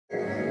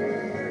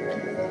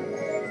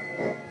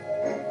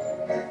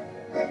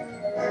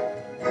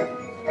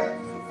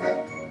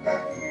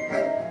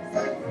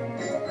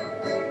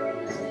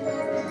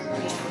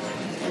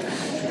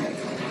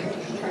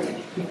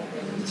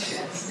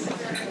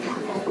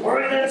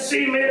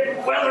see me,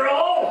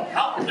 Weatherall.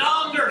 Captain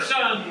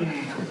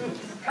Anderson!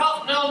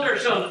 Captain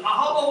Anderson,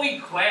 I have a wee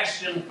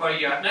question for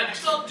you. Now,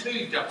 it's not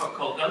too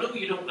difficult. I know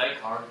you don't like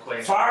hard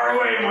questions. Fire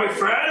away, my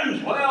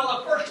friend.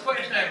 Well, the first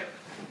question is,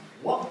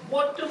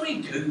 what do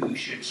we do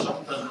should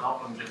something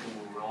happen to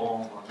go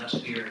wrong on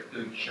this here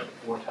good ship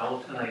Fort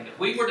Hill tonight? If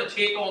we were to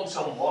take on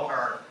some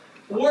water,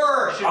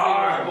 where should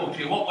we go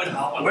to? What would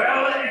happen?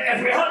 Well,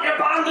 if we had to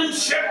abandon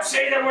ship,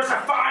 say there was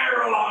a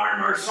fire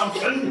alarm or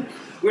something,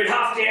 we'd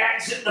have to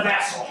exit the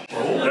vessel.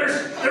 Oh.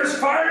 There's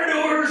fire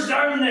doors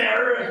down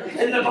there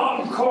in the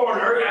bottom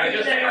corner. I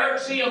just never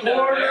see them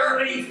down there.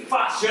 Orderly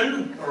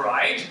fashion.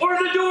 Right. Or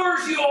the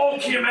doors you all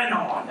came in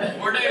on.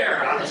 We're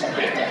there. That's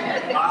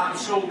great. I'm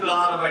so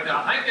glad about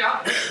that. Thank you.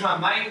 That puts my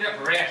mind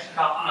at rest,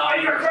 Captain. I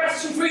have a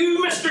question for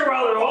you, Mr.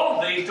 Weatherall.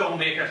 Please don't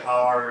make it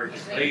hard.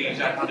 Please,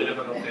 I had a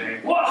difficult day.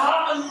 What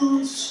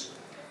happens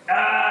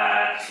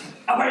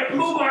about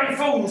mobile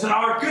phones in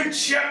our good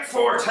ship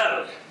Fort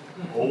Hill?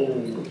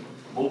 Oh.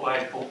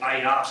 Mobile phone. I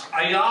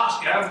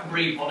ask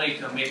everybody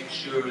to make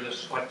sure to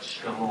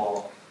switch them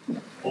off.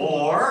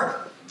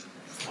 Or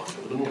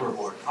throw them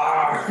overboard.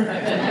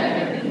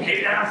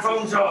 Keep their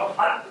phones off.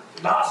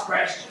 Last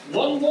question.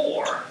 One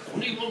more.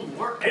 Only one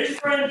more. It's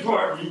very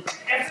important.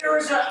 If there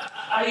is a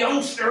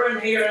youngster in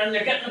here and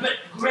they're getting a bit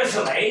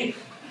grizzly,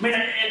 I mean,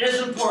 it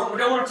is important. We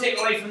don't want to take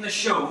away from the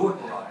show.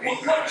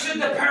 Right. What should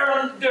the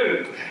parent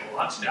do? Well,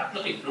 that's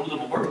definitely throw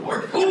them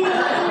overboard. Oh,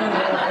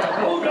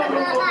 no,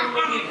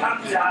 you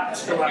can't do that,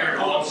 Mr. Weatherall. You're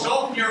going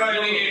soft in your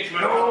early age,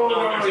 man.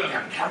 No, you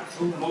can't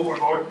throw them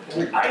overboard.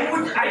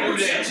 I would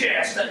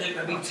suggest that they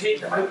maybe take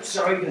them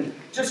outside and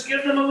just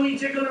give them a wee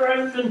jiggle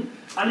around and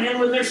then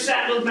when they're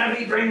settled,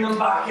 maybe bring them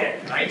back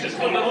in. I just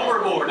throw them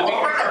overboard. Be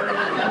quicker.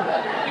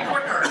 Be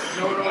quicker.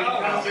 No, you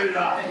can't do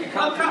that. You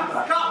can't do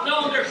that. Captain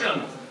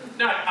Anderson.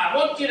 Now, I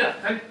want you to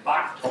think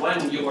back to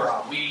when you were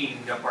a wee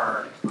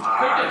nipper.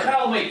 Could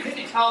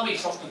you tell me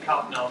something,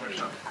 Captain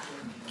Anderson?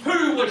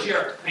 Who was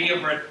your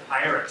favourite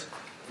pirate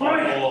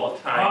of all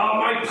time?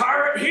 My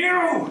pirate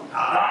hero!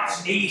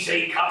 That's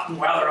easy, Captain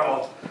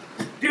Weatherall.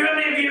 Do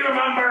any of you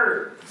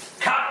remember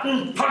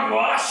Captain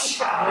Pugwash?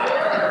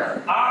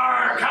 Captain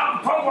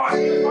Pugwash!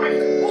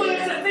 What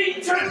is the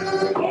feature?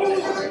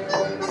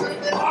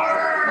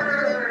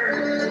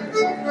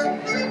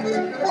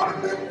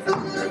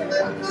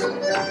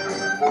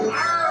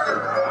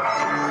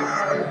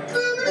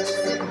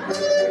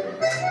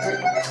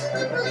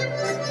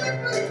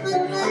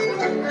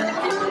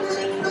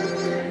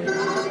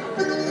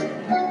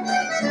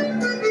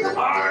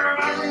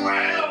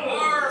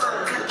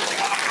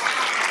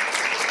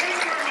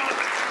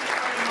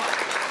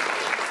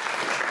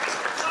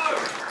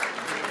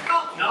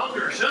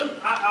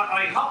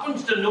 I happen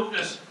to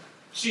notice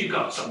you've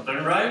got something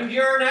around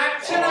your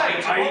neck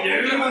tonight. I do. What do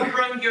you have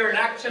around your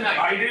neck tonight?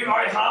 I do.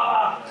 I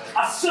have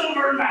a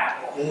silver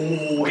medal.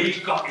 Oh,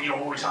 you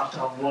always have to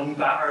have one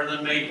better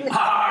than me.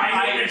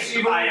 I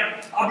see a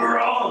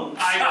bronze.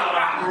 I got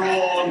a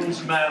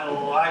bronze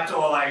medal. That's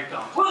all I've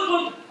got.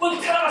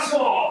 Well, tell us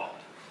all.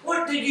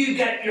 What did you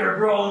get your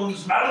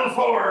bronze medal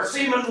for,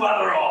 Seaman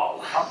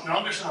Weatherall? Captain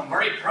Anderson, I'm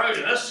very proud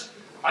of this.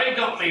 I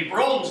got my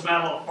bronze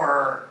medal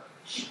for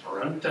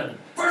sprinting.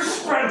 For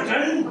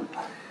sprinting?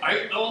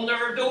 Out on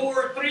their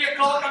door at 3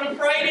 o'clock on a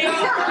Friday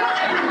afternoon.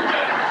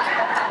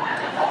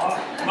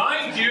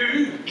 Mind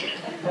you,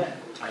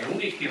 I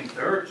only came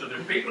third, so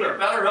the people are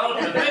better out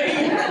than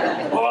me.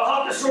 Well,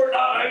 I'll have to sort that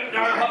out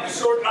now. I'll have to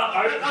sort that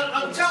out.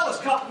 And tell us,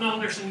 Captain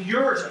Anderson,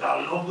 yours is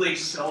a lovely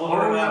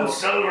silver medal.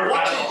 Silver medal.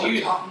 What did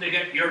you happen to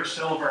get your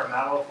silver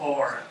medal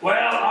for? Well,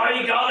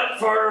 I got it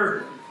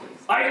for...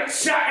 I got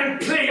second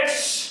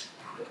place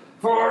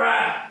for...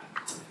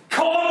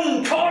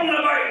 Con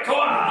about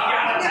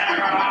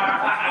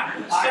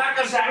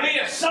Second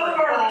place.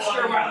 Silver,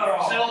 Mr.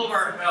 Weatherall.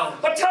 Silver, Phil.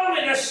 But tell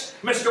me this,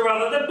 Mr.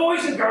 Weather, the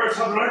boys and girls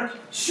have learned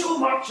so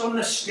much on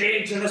the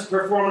stage in this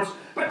performance.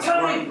 But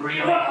tell me,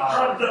 what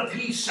have the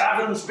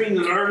P7s been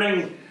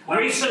learning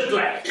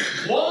recently?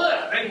 One of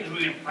the things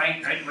we've been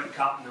finding out with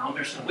Captain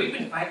Anderson, we've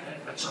been finding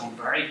out with some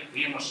very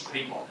famous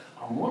people.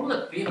 And one of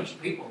the famous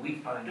people we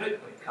found out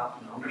with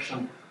Captain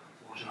Anderson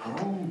was our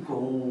own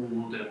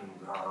golden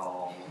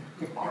girl.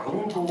 Our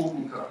own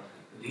golden girl,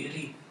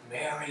 Lady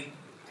Mary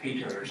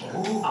Peters.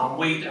 And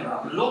we did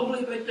a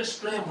lovely big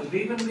display, and we've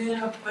even made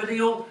a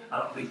video,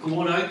 and it'll be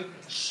going out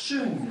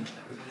soon.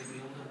 Everybody will be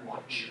able to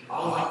watch.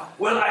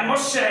 Well, I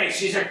must say,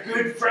 she's a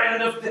good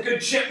friend of the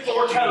good ship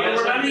Fort Hill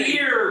over many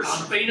years.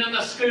 I've been in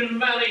the school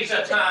many's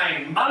a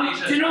time.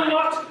 And do you know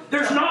what?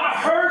 There's not a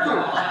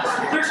hurdle.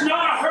 There's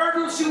not a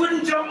hurdle she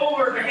wouldn't jump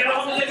over to get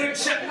onto the good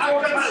ship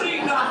Fort Hill. I can see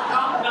that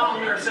Captain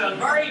Anderson.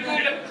 Very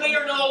good at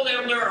clearing all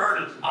them there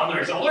hurdles. And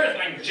there's other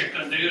things you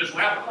can do as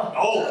well.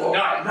 Oh,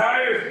 no.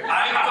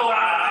 I thought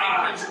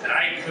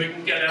I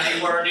couldn't get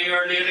anywhere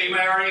near Lady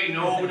Mary.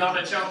 No, not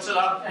a chance of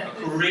that. A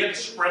great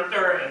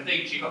sprinter.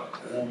 Indeed, she got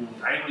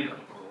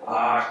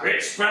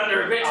great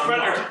sprinter, great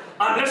sprinter.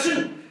 And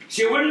listen,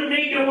 she wouldn't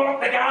need to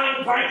walk the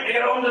gangplank to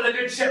get onto the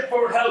good ship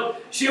Fort Hill.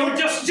 She would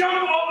just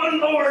jump up and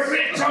lower,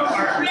 great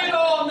jumper. Bring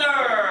on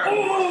there!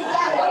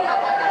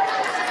 Oh.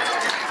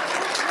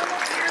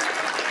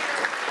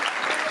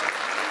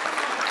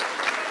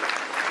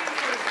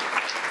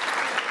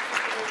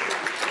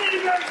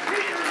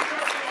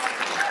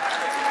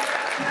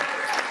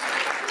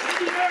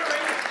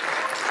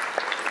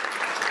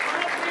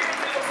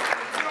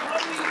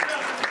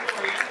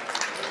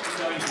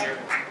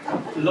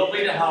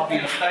 Lovely to have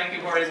you. Thank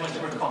you very much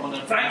for coming.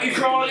 And Thank you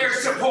for all your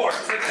support.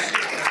 Come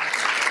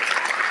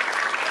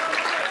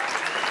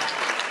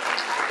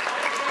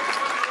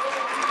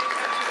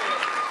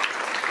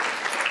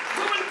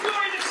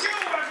enjoy the show,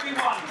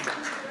 everyone.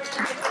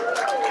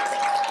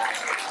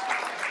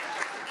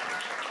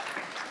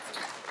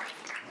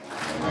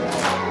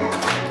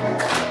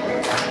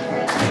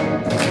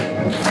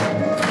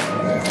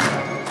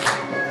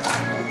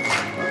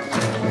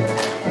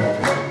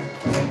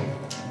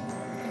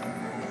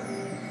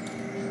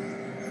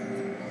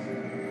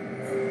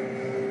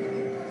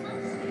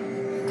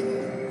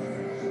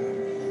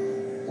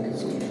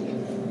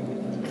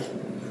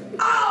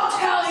 I'll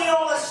tell you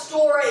all a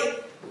story.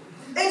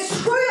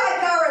 It's true, I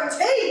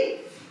guarantee,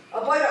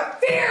 about a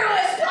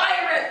fearless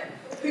pirate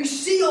who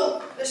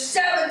sealed the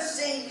seven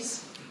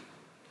seas.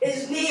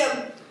 His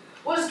name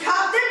was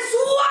Captain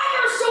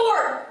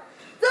Swaggersword,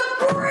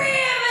 the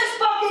bravest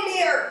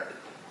buccaneer.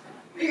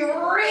 He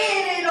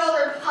raided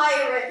other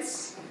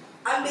pirates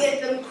and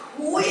made them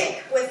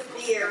quake with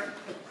fear.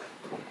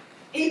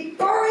 He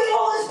buried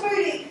all his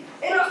booty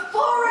in a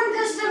foreign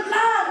distant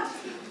land,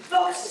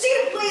 locked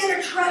safely in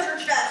a treasure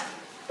chest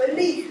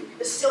beneath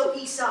the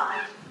silky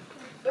side.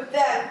 But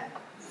then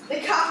the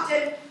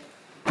captain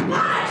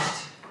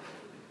vanished.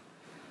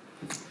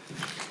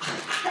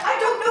 I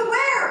don't know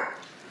where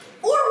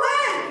or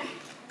when.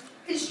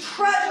 His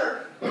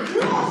treasure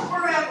lost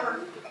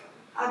forever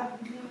and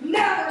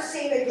never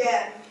seen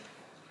again.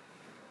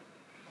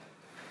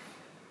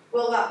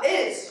 Well, that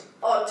is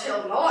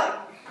until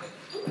now.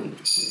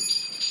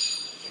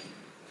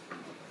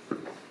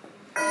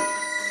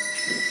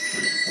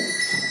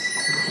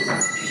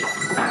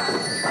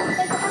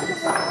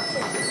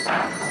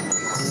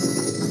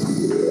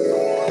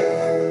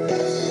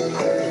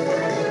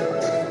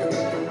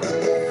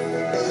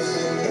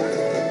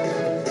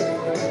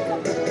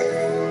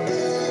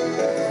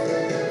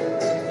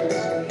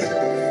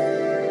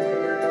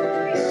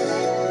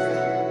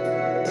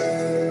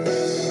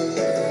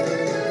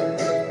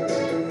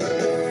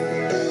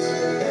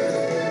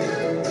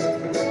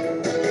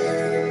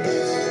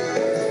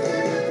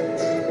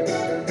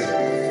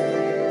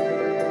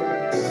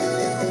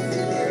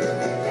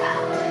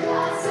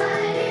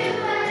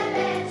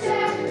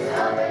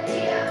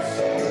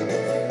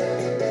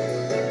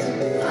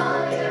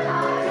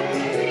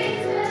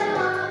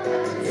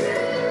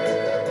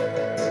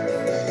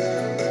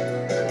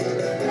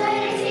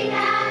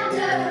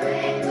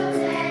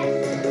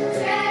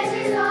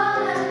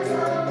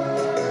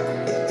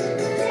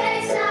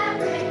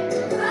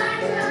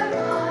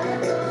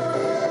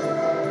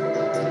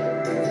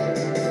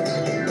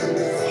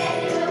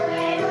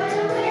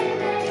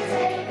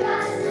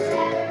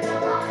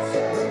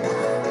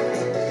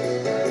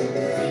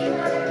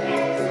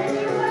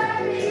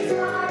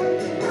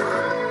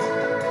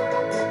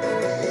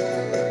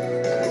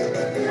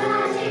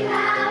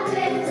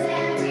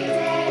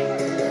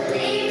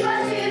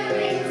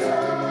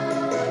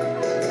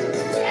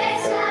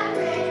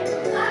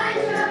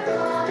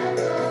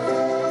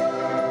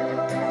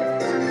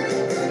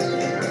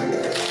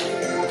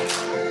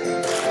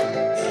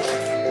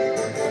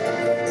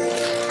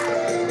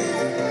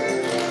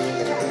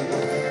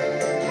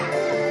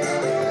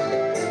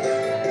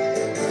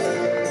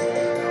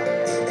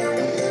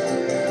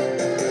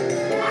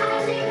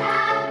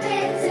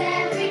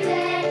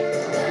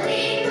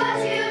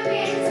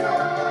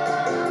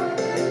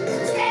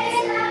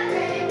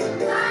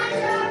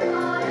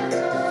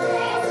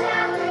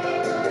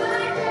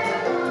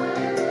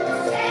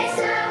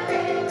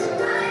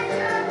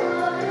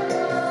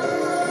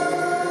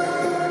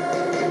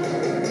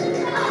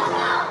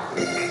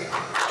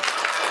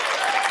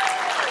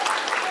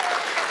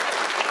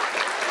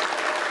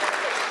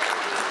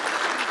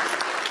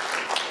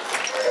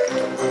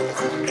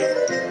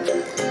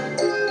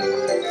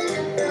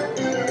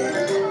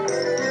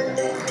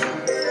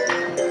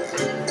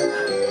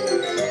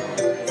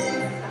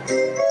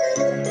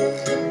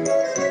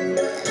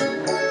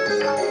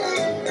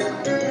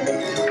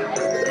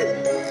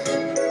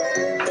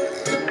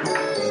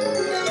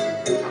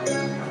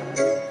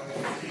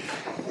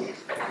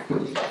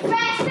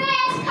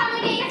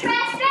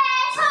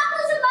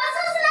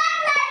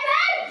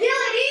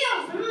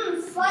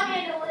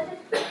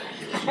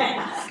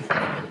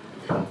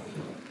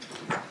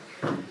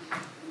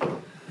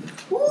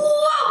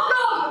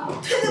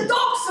 Welcome to the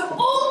docks of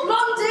Old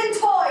London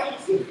Town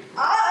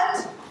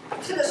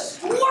and to the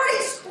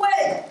Swarty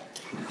Squid,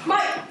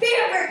 my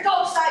favourite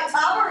dockside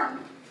tavern,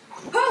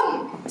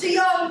 home to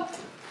young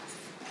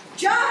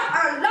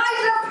Jack and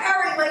Liza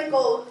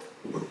Periwinkle,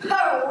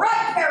 a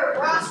right pair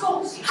of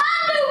rascals.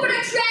 Hand over the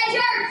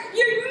treasure,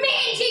 you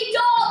mangy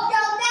dog!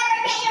 You'll never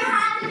get your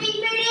hands on me,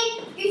 booty!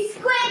 You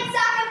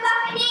squid-sucking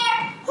buccaneer!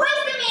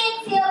 Hoist the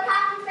mainsail,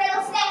 Captain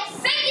Fiddlesticks!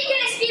 Think you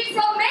can escape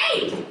from me?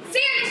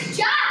 Fearless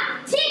Jack!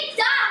 Take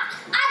that!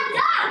 And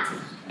that!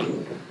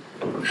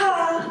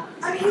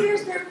 And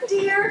here's their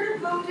dear,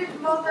 devoted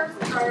mother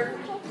bird.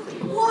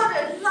 What a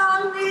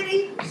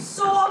landlady,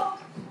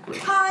 soft,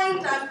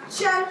 kind, and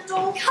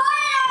gentle. Cut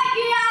it out,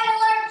 you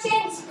idle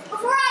urchins!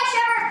 Before I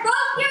shove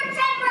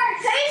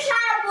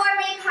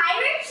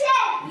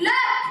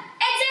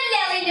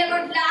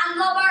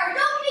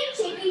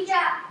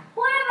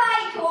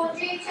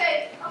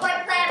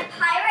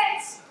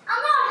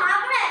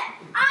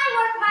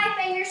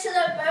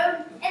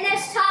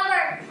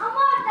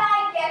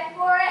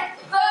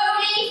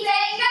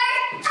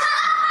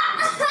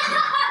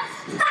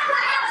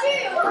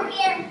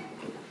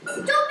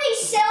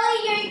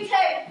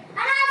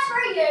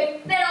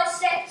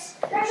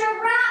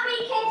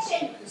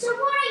kitchen. So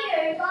what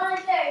are you gonna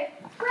do?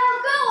 Well,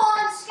 go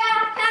on,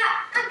 Scat Cat,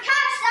 and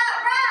catch that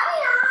rat.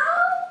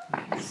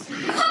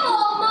 Meow. Come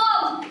on,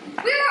 Mom.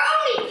 We were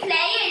only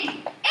playing.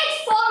 It's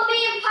fun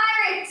being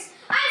pirates.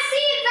 And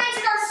sea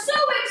adventures are so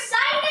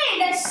exciting.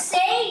 The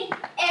sea,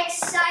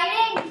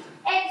 exciting.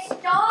 It's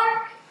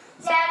dark,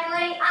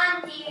 deadly, and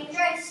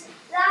dangerous.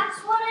 That's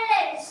what it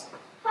is.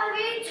 Have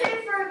you two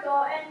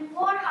forgotten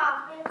what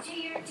happened to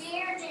your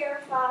dear,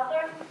 dear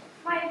father?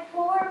 My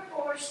poor,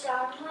 poor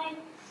Stanley,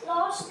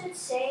 lost at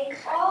sea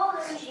all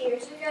those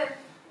years ago,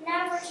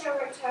 never to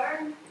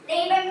return,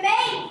 leaving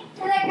me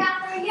to look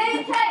after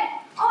you two,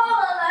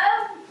 all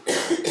alone.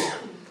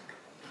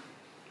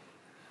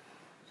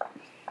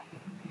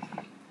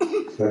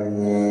 And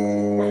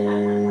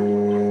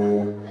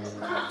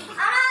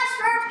as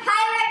for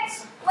pirates,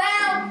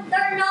 well,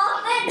 they're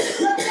nothing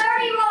but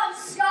dirty rotten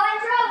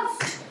scoundrels.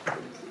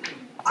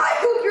 I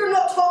hope you're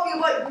not talking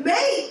about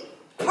me,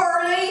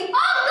 Pearlie.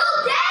 Uncle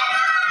Deadeye!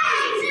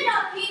 Sit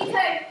up, you two.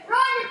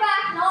 Round your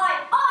back now.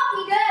 Off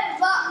you go.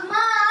 But,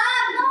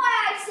 Mom, no, I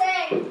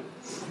say.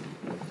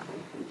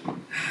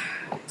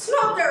 It's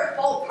not their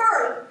fault,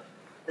 Pearl.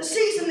 The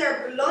sea's in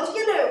their blood,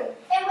 you know.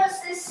 It was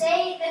the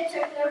sea that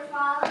took their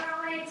father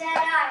away,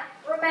 Deadeye.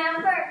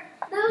 Remember,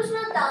 those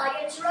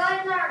medallions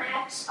round their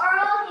necks are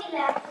all he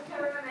left to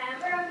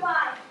remember him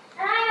by.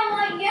 And I don't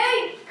want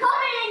you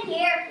coming in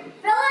here,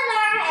 filling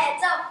their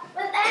heads up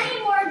with any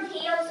more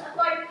tales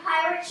about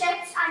pirate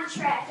ships and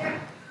treasure.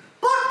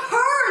 But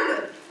Pearl,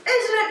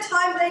 isn't it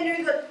time they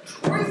knew the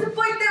truth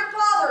about their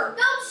father?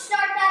 Don't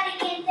start that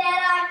again,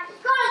 Deadeye.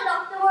 Got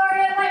enough to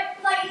worry about,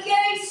 like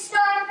you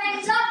start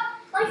things up.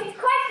 Like it's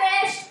quite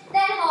finished,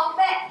 then hop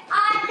it.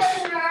 I'm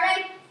closing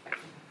early.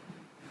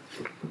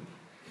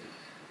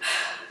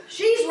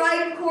 She's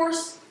right, of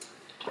course.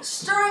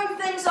 Stirring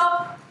things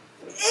up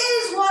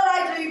is what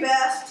I do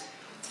best.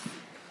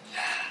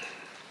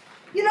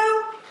 You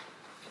know,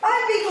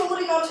 I've been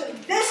holding on to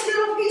this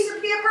little piece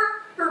of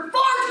paper for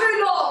far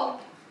too long.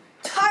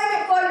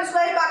 Time it found its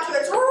way back to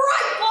its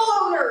rightful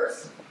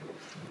owners.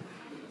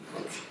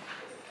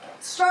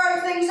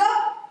 Stirring things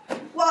up?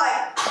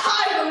 Why,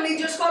 I've only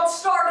just got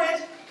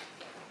started.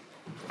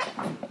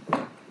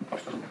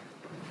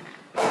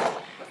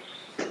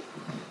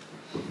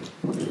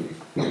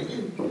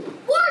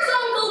 Where's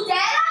Uncle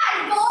Deadeye?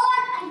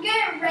 Gone and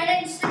get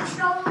riddance to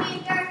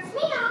troublemaker.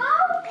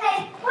 Meow.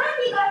 Hey, what have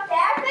you got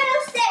there,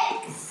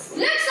 fiddlesticks?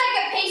 Looks like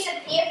a piece of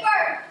paper.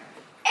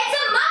 It's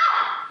a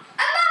map!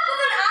 A map of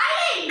an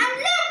island! And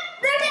look,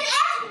 there's an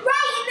F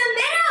right in the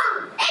middle!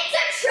 It's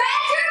a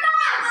treasure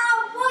map! Oh,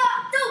 what?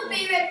 Don't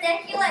be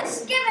ridiculous.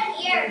 Give it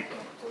here.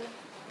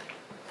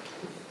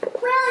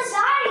 Well, as I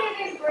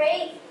even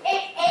breathe,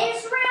 it is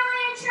really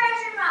a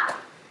treasure map.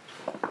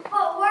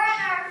 But where on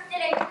earth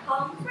did it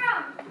come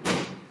from?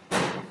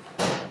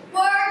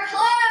 We're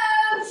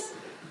closed!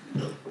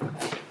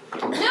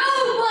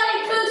 Nobody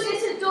closes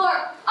the door!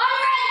 I'm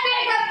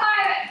Redbeard the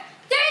pirate!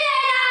 Do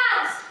that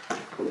ass!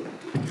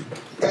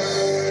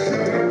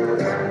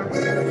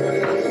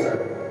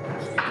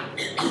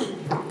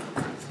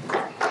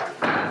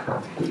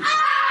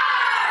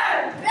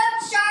 Look,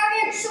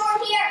 Sharpie, short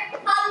here.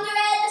 Haven't you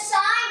read the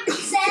sign?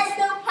 Says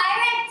no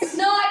pirates.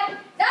 No,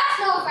 that's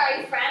not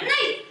very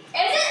friendly, is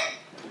it?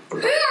 Who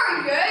are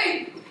you?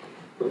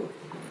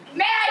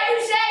 May I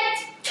present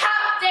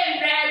Captain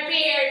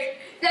Redbeard,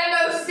 the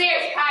most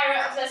fierce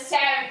pirate of the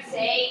seven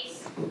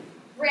seas?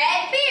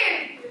 Redbeard?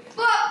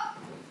 But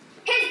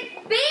his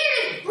beard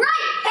is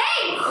bright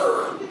pink!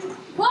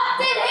 What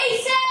did he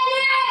say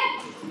then?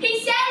 He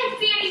said he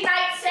feared he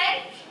might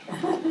sink.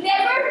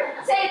 Never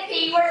said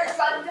he were in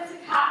front of the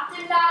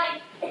captain,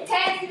 Daddy. It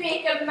tends to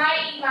make a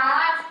mighty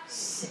mad.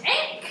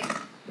 Sink?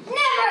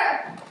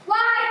 Never!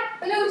 Why,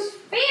 when those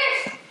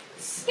fierce,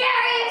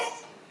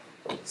 scariest,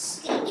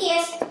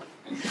 stinkiest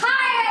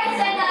pirates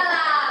in the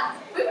land.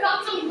 We've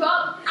got some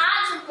rum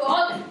and some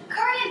gold,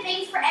 curry and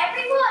beans for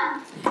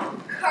everyone.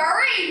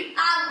 Curry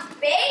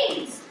and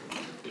beans?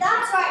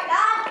 That's right,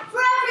 lad,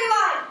 for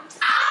everyone.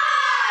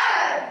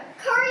 Ah!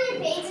 Curry and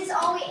beans is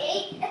all we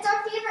eat. It's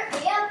our favourite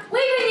meal.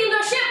 We've been named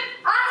our ship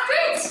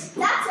Astrid.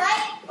 That's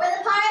right, we're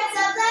the pirates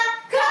of the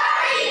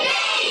Curry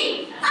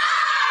Bean.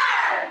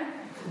 Ah!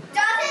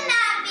 Doesn't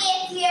that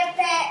make you a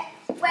bit,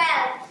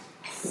 well,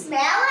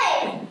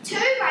 smelly?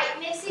 Too right,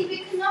 Missy. We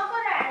can knock on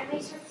our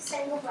enemies with a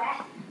single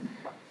breath.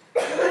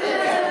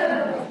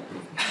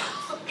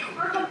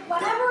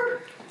 Whenever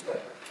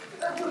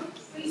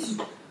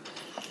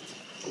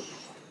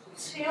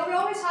we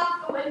always have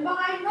the wind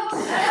behind us. I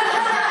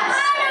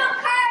don't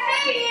care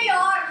who you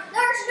are.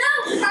 There's no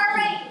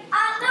curry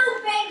and no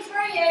beans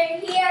for you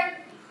here.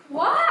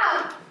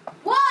 Wow,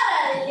 what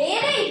a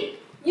lady.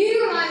 You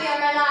remind me of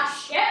my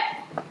last ship.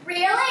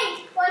 Really?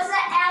 Was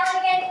it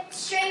elegant,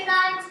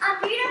 streamlined, and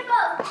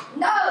beautiful?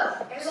 No,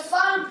 it was a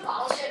fun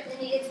battleship that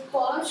needed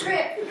bottom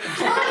script.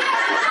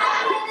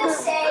 Oh, you're the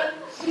same.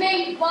 You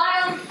mean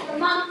wild,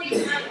 romantic,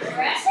 and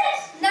aggressive?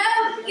 No,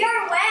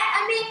 you're wet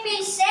and make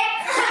me sick.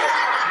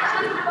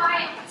 Be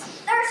quiet.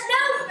 There's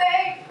no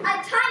food,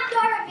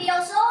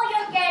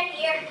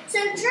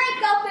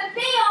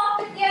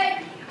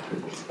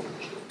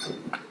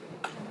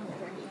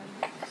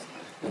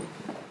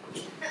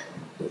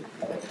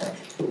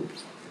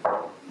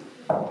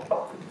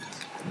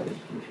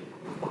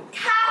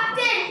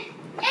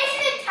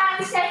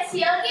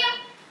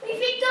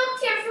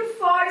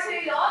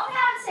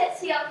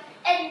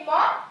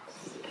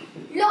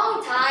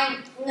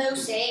 no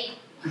sea.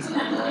 That's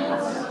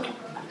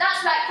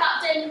right,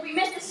 Captain. We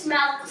missed the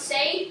smell of the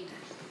sea.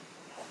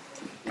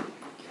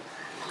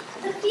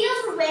 The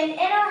feels of wind in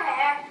our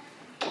hair.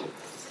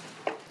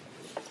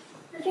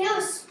 The feel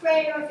of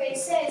spray in our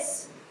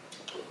faces.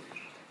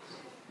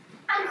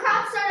 And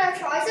craps on our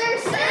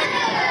trousers.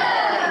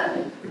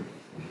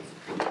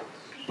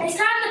 It's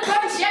time to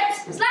burn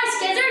ships, slice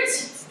gizzards,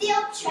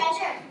 Steal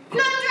treasure.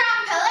 Plunder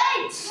and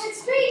pillage.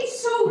 It's been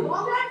so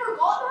long that I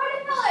forgot how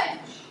to pillage.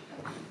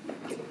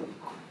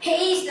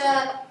 He's the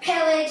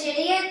pillage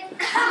idiot.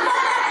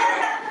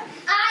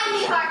 I'm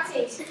the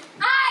Hearties.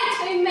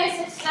 I too miss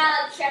the smell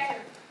of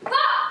treasure.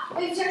 But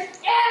we've searched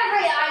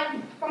every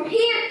island from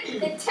here to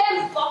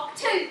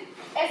Timbuktu.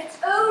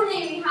 If only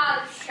we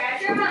had a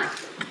treasure map.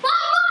 But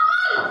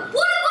Mom!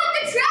 What about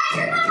the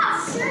treasure map?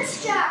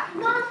 Shush, Jack.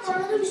 Not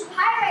one of those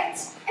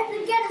pirates. If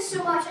they get us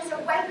so much as a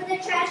wipe of the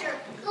treasure,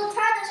 they'll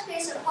tear this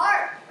place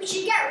apart. We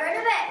should get rid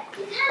of it.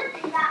 You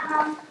can't do that,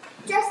 Mom.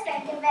 Just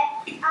think of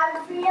it.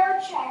 A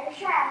real treasure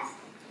chest.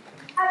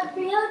 A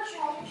real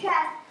treasure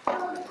chest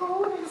full of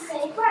gold and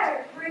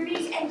silver,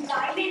 rubies and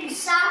diamonds,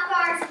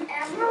 sapphires and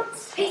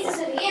emeralds, pieces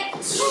of eight.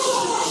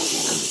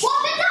 What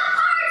did that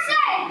card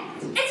say?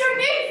 It's our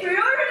new food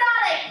order,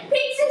 Daddy.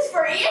 Pizza's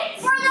for eight.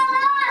 For the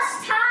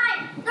last time,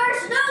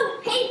 there's no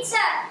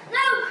pizza,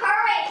 no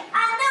curry,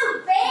 and no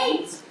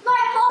beans.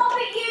 My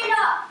hobbit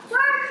unit,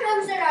 we're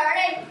closing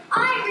early.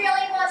 I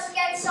really must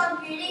get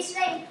some beauty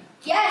sleep.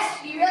 Yes,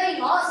 you really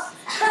must.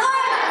 Come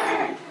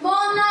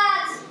on,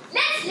 lads.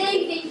 Let's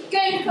leave these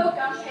good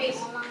coconut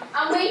trees,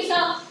 and we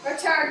shall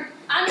return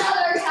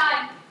another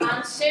time,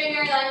 and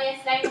sooner than you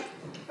think.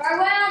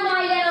 Farewell,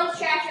 my little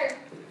treasure.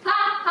 Ha,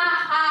 ha,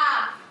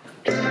 ha.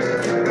 Did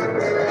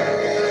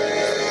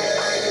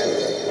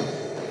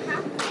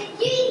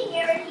you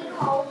hear what he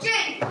called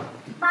you?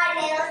 My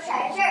little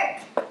treasure.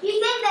 Do you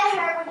think they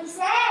heard what he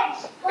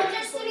said? Well,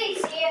 just to be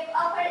safe,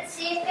 I'll put it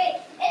safely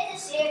in the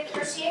safe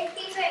for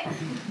safekeeping.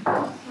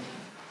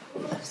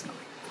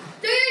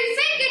 Do you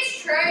think it's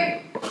true?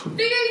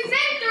 Do you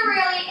think there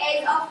really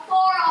is a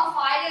far-off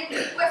island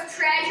with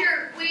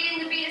treasure waiting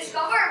to be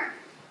discovered?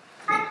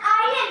 An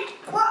island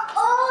where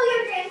all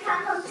your dreams can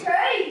come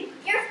true?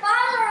 Your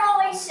father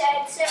always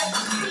said so.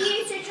 He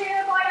used to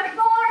dream about a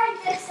foreign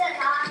distant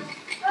land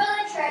full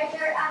of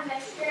treasure and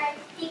mystery.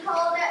 He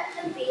called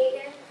it the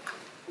Vegas.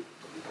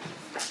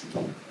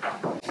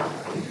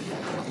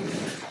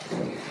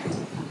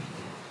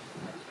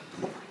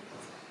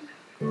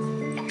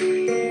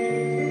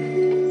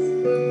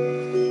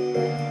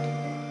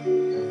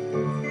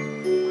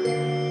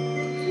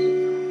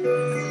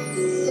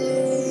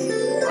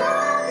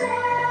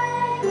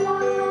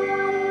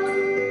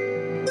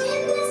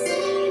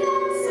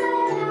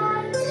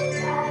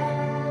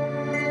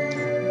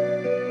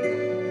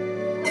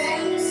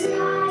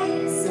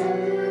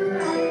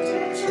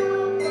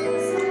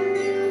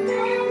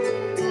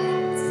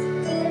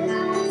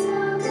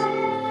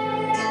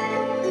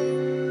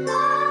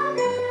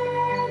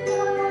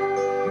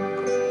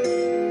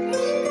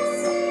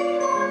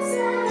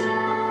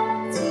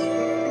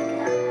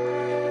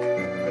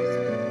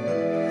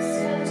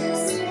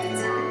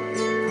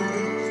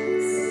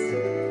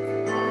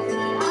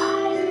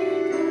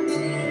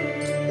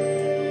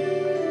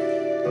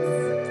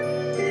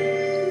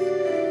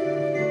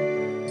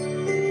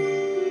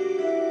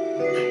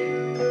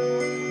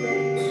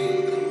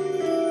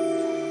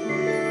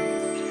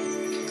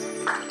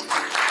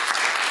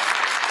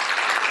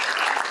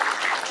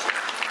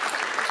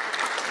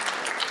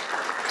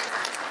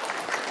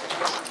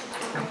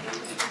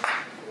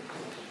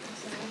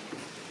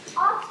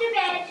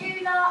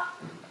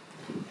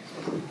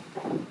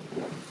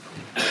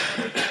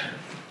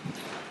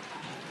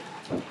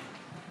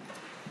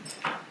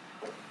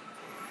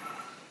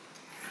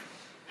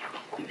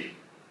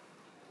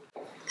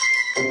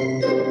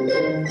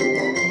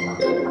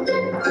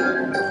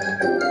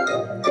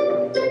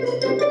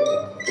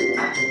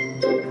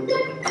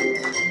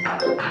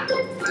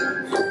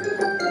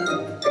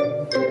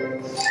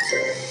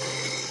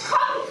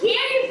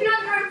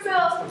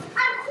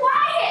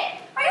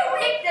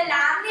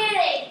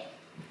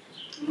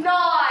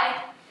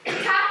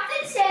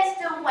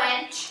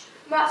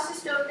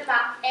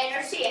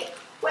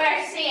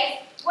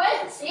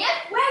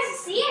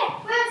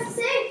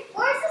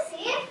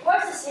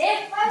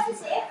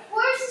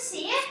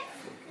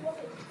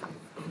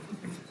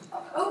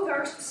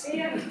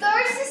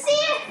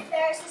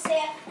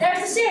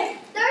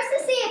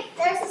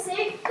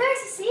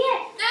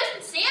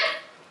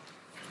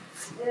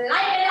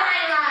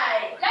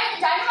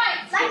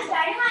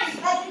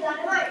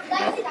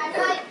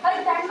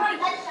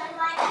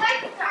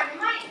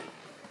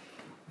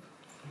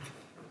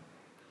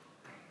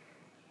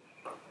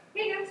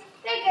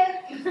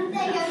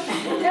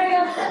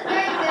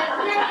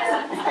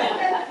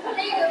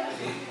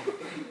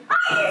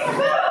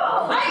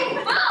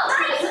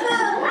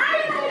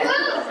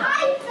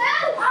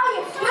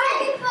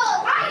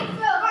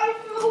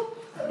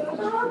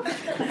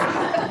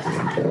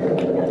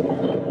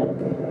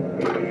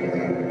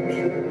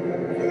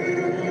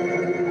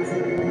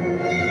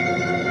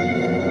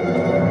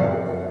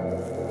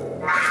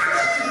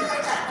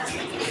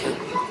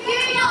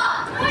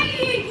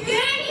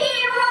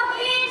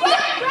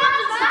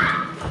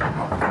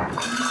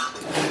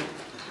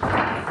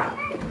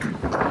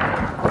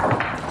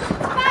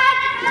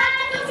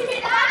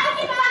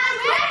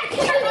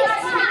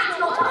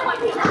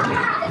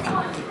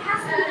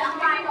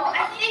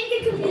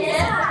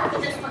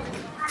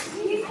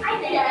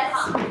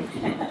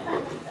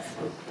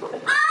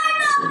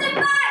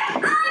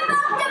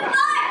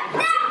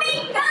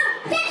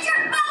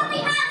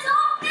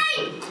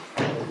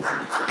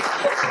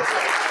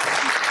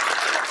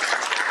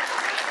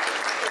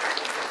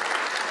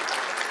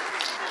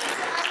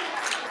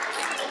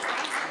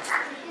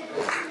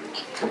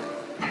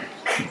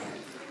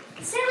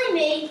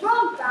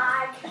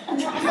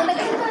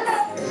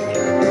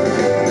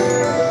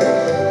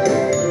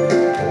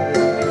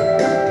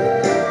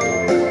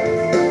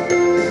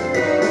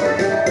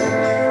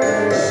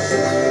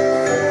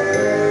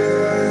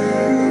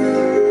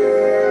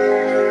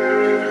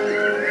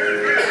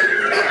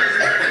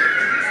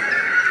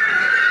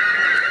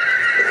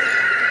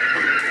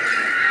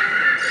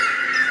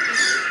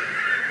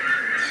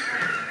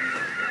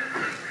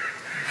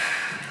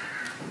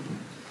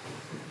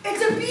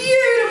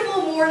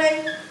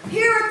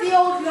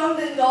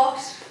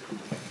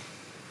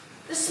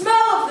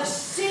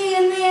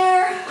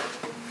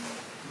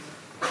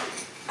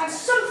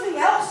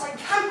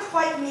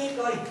 make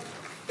out,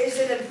 is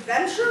it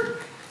adventure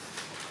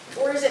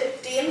or is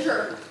it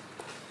danger?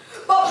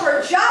 But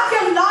for Jack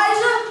and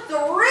Liza, the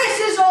race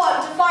is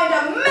on to find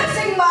a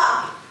missing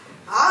man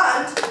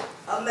and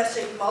a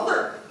missing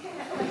mother.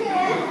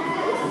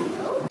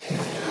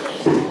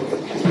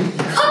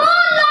 Come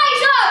on,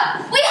 Liza!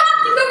 We have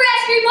to go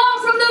rescue Mom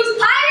from those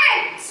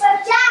pirates!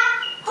 But Jack,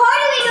 how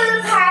do we know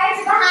the pirates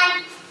are behind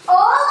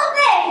all of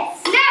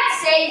this? Let's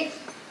see.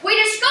 We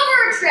discover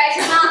a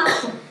treasure map.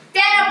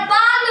 Then a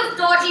band of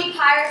dodgy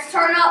pirates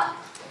turn up.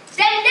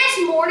 Then this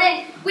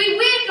morning, we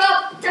wake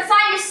up to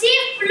find the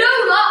safe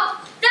blown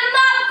up, the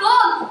map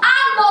gone,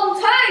 and Mom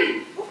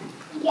too.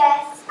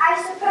 Yes, I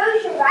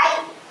suppose you're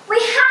right. We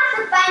have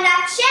to find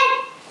that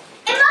ship.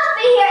 It must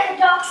be here at the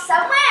dock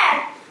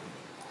somewhere.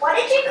 What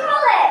did you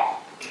call it?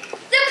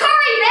 The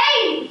Curry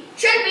Main.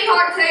 Shouldn't be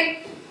hard to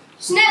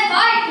sniff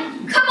out.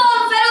 Come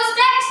on,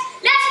 fiddlesticks.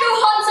 Let's go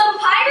hunt some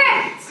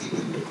pirates.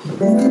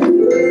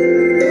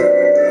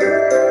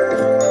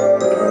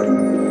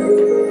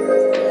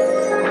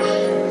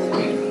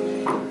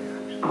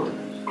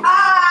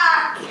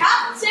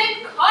 Captain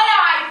Connor,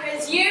 I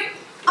presume.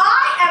 I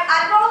am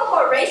Admiral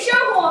Horatio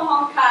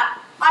Hornhonker.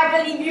 I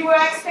believe you were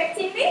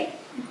expecting me?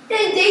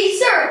 Indeed,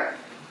 sir.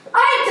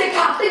 I am to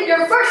captain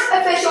your first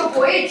official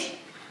voyage.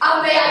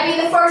 And may I be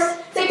the first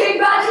to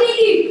congratulate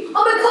you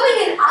on becoming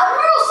an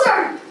admiral,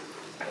 sir.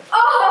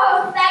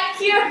 Oh, thank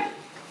you.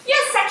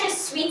 You're such a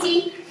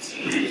sweetie.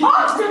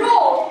 After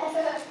all,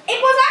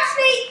 it was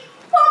actually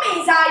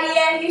Mommy's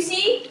idea, you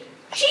see.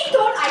 She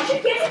thought I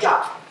should get a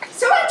job.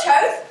 So I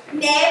chose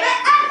Naval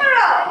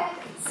Admiral.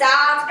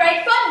 Sounds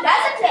great fun,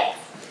 doesn't it?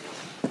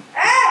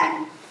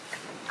 And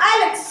I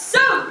look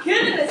so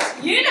good in this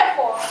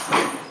uniform.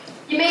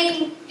 You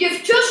mean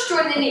you've just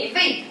joined the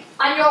Navy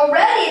and you're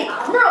already an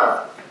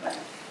admiral?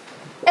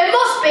 It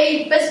must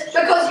be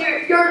because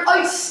you're an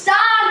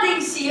outstanding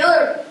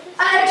sailor,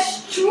 an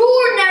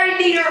extraordinary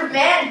leader of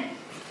men,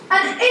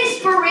 an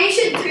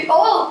inspiration to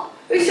all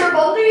who serve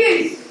under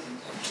you.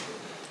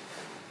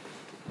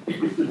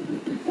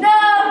 No, I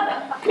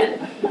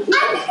think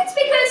it's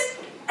because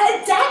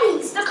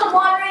Daddy's the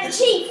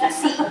commander-in-chief, you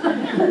see.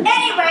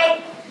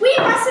 Anyway, we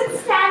mustn't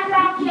stand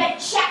around here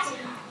chatting.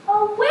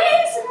 Oh,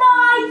 where's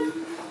my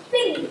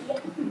thingy?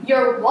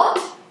 Your what?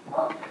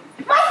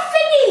 My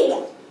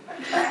thingy!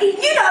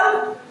 You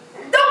know,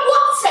 the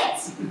what's it?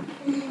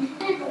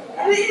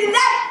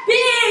 That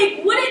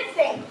big wooden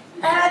thing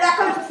that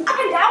goes up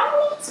and down.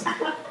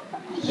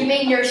 You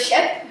mean your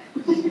ship?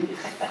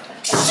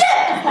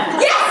 Shit!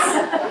 Yes!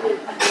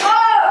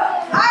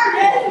 Oh, I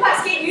really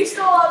must get used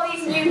to all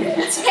these new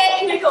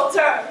technical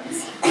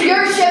terms.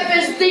 Your ship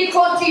is the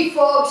Crunchy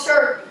Frog,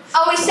 sir,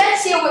 and we set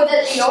sail with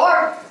it in the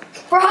yard.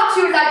 Perhaps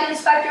you would like to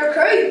inspect your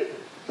crew?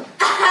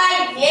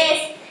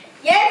 Yes.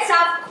 Yes,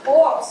 of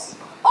course.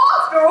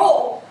 After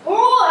all, we're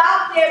all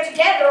out there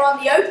together on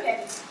the open.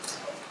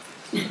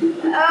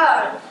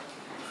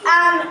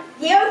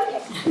 The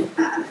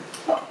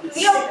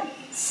open.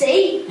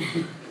 See?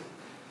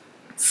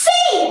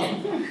 Sea!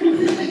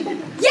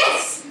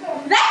 Yes,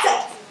 that's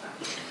it.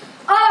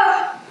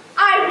 Oh,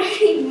 I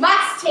really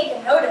must take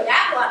a note of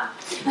that one.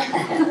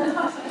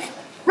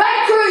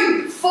 Right,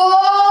 crew,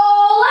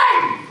 fall in!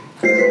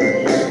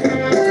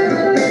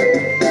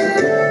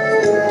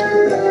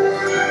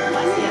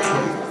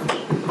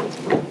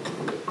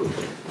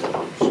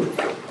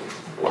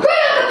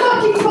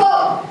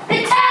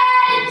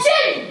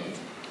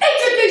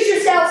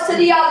 To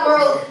the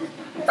Admiral.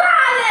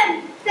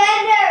 Barnum,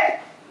 Fender,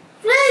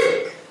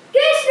 Fluke,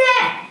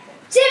 Gooseneck,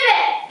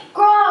 Tibbet,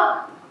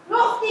 Grog,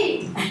 Lofty,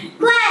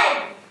 Glenn.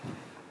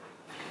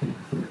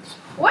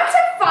 What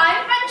a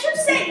fine bunch of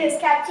sailors,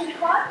 Captain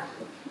Quad.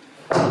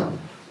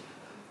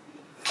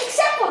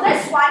 Except for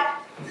this one.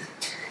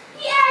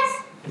 He has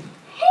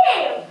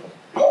hair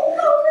all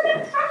over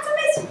the front of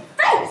his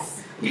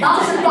face.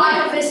 That's the back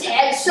of his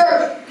head,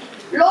 sir.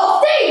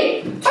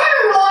 Lofty,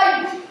 turn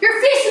around. You're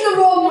facing the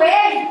wrong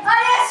way.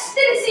 Yes,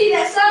 didn't see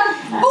that, sir.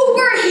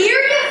 Over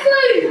here, you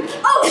fool.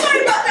 Oh,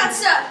 sorry about that,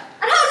 sir.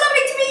 And how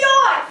lovely to meet you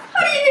all.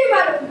 How do you do,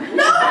 madam?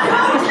 No.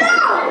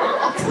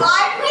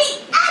 I'm the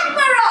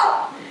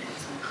Admiral.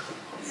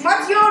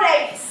 What's your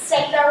name,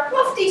 sailor?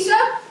 Lofty,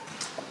 sir.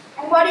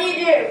 And what do you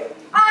do?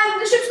 I'm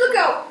the ship's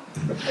lookout.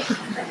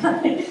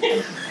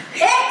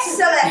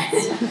 Excellent.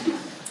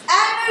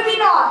 And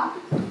moving on.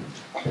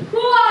 Who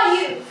are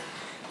you?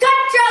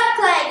 Cutthroat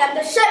Clegg, I'm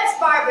the ship's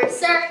barber,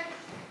 sir.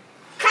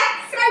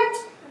 Cutthroat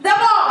the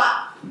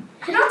barber.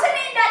 Not a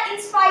name that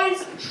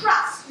inspires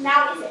trust,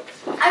 now is it?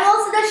 I'm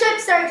also the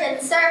ship's surgeon,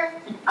 sir.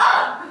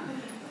 Oh,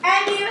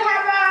 and you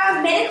have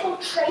a medical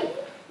training?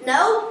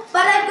 No,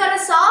 but I've got a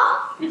saw.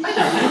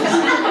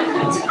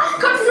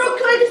 Cutthroat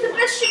Clegg is the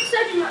best ship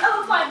surgeon you'll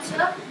ever find,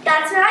 sir.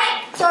 That's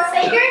right. Sore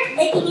finger,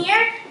 aching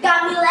ear,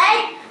 gummy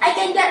leg. I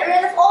can get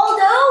rid of all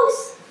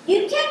those.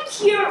 You can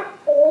cure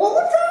all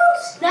of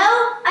those? No,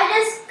 I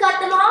just cut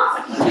them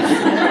off.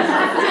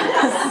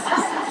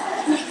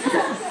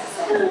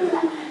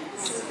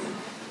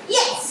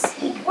 Yes.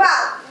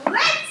 Well,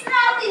 let's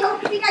now be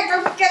hoping I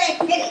don't get a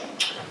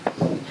headache.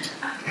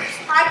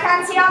 I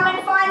can't see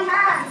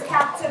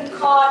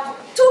Cod.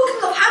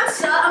 Talking of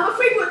Hansa, I'm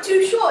afraid we're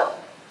too short.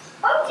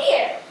 Oh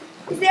dear.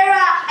 Is there a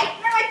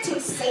two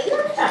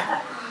sailors?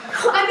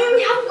 I mean,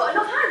 we haven't got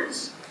enough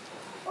hands.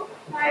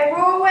 I've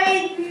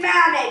always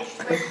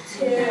managed with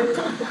two.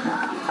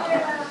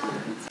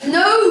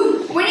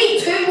 No, we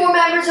need 2 more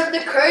members of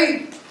the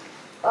crew.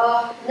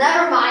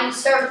 Never mind,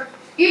 sir.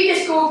 You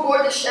just go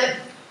aboard the ship.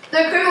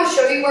 The crew will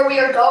show you where we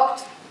are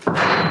docked.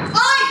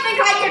 I think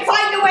I can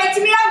find a way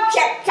to my own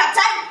ship,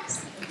 Captain.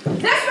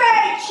 This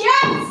way,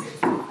 ships!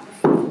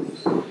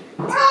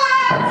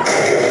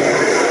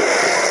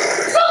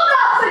 Stop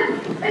laughing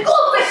and go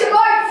fish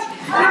about!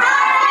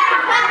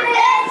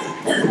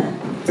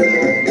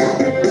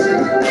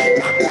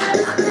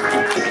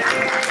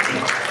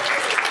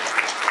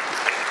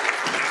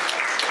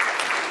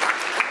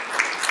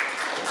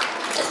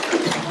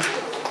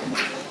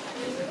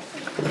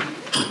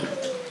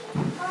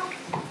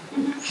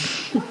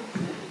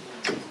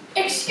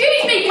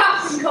 Excuse me,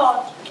 Captain Cod.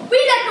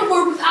 We'd like to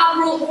work with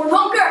Admiral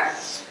Hornhunker.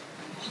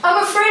 I'm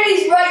afraid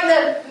he's right in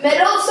the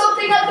middle of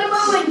something at the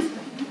moment.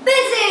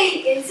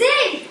 Busy, is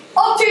he?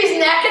 Up to his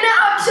neck in it,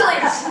 actually.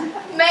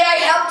 May I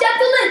help,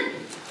 gentlemen?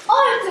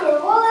 Arthur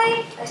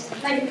Woolley. Nice to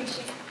meet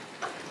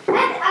you.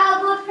 And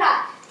Albert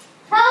Pratt.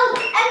 Health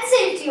and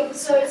safety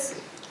officers.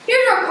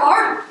 Here's our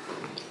card.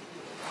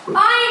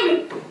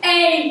 I'm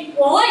a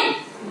Woolley.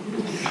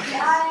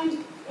 I'm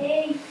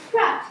a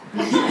Pratt.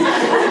 Look,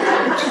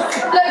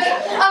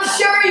 I'm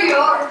sure you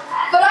are,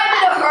 but I'm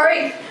in a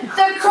hurry.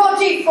 The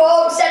crunchy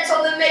fog sets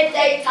on the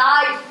midday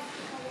tide.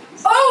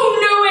 Oh,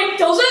 no, it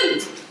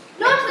doesn't.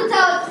 Not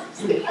without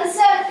a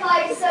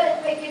certified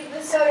certificate of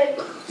assorted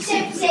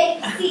ship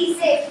safe, sea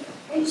safe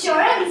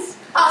insurance.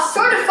 A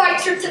certified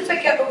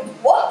certificate of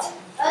what?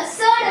 A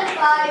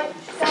certified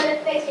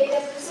certificate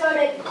of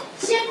assorted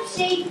ship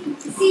safe,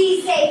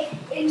 sea safe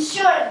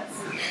insurance.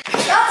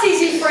 That's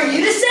easy for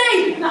you to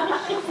say.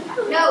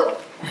 No,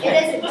 it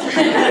isn't.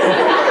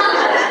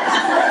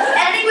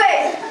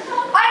 Anyway,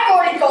 I've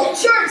already got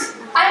insurance.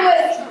 I'm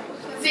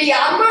with the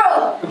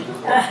Admiral.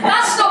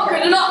 That's not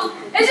good enough.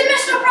 Is it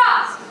Mr.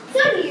 Pratt?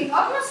 Certainly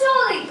not, Miss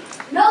Hawley.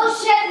 No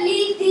ship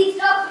leaves these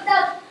docks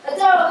without a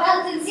thorough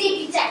health and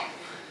safety check.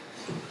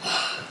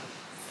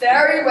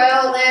 Very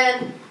well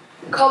then.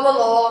 Come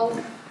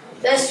along.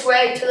 This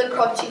way to the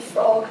crunchy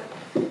frog.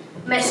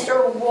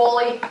 Mr.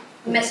 Woolley,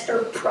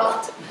 Mr.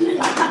 Pratt.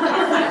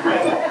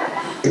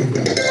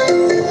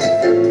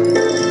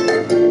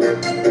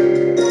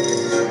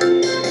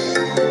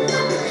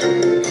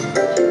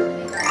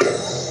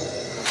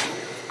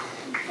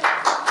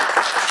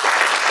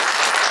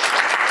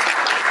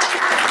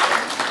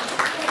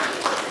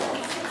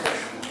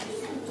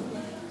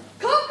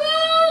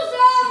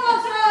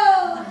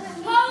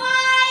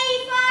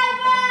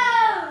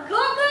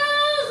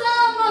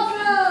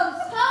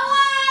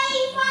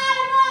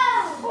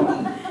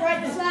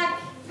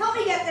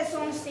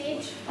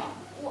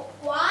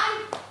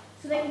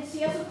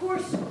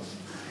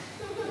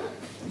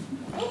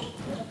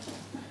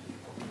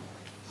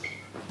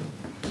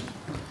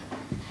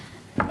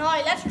 Now,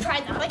 let's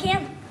try that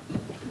again.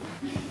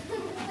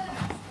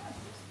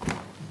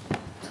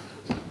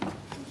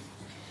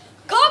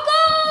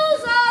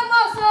 Cockles and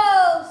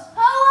mussels!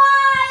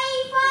 Hawaii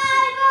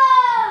Five-O!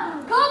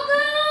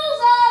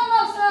 Cockles and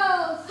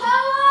mussels!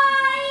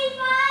 Hawaii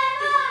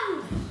Five-O!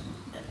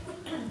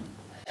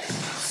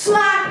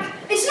 Slack,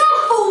 it's not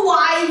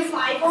Hawaii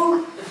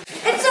Five-O.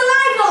 It's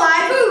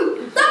Alive-O.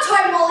 That's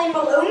how Molly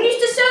Malone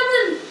used to sell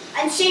them.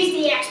 And she's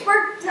the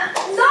expert.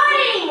 Not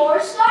anymore,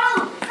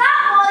 Startle. That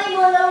Molly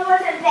Malone was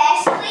the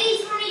best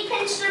please when he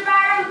pinched her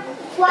barrel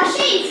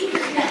plushies.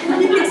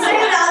 You can say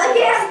that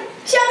again.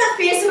 She had the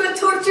face of a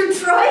tortured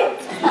Troy.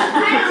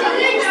 And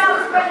Julia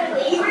Jones for the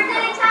lever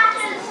that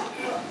attaches.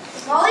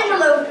 Molly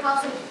Malone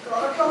hasn't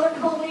got a brother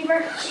called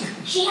Weaver.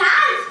 She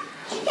has.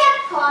 She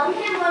kept calling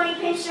him when he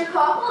pinched her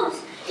cockles.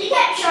 She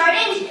kept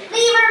shouting,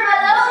 "Leave her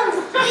alone!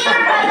 Leave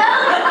her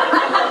alone!"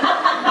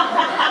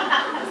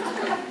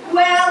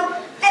 Well,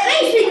 at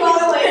least we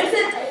got away with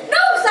it.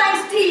 No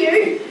thanks to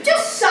you.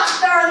 Just sat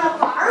there in the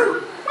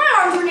barrow. My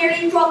arms were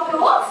nearly dropping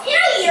off. You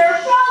know your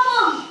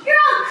problem. You're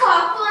all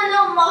cockle and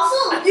no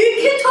muscle. You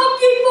can talk,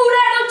 you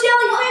boat-out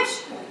jellyfish.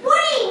 What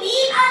do you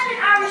mean I've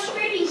been arm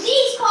scraping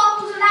these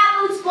cockles on that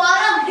boat's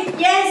bottom?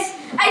 Yes,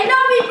 and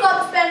now we've got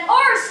to spend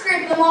hours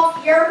scraping them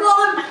off your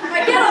bottom.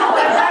 Now get off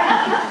with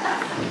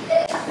that.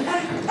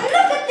 And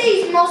look at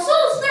these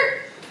mussels.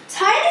 They're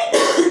tiny.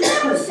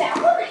 They're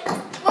resembling.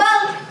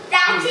 Well,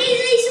 that's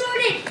easily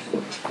sorted.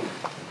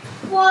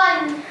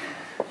 1,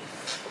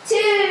 2,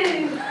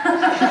 3, 4.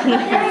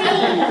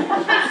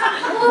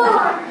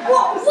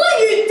 What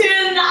are you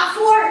doing that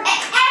for?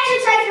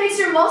 Exercise makes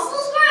your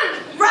muscles grow.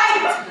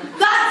 Right,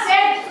 that's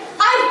it.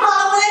 I'm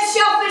all with this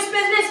shellfish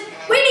business.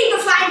 We need to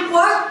find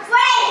work. But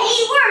I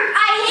hate work.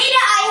 I hate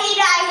it, I hate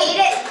it,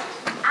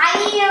 I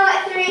hate it. You know what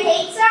 3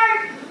 hates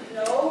are?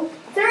 No.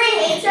 3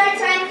 hates are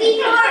 24.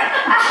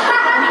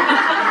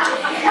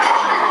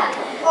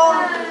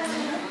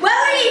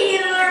 Whether you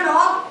hate it or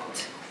not,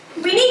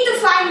 we need to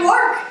find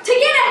work to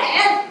get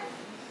ahead.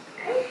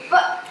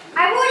 But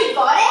I've already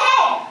got ahead.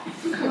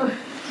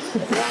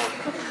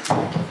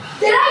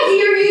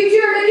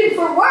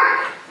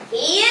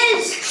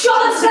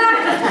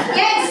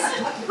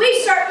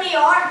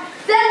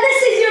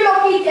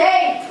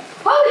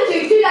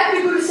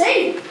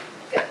 sea.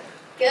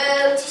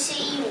 Go to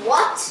see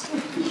what?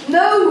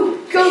 No,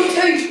 go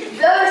to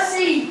the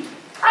sea.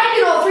 I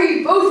can offer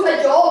you both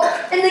a job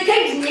in the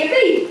King's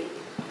Navy.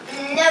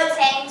 No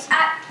thanks. I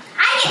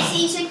get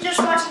seasick just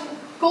watching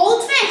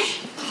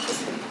goldfish.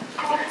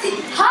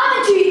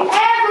 Haven't you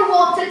ever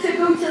wanted to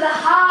go to the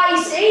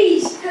high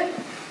seas?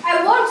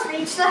 I once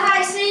reached the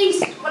high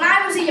seas when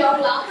I was a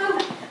young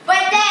lad.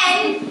 But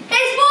then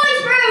his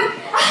voice broke.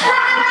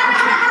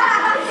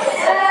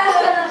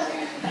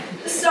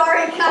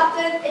 Sorry,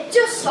 Captain. It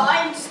just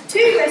sounds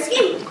too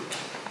risky.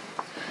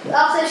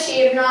 That's a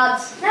shame,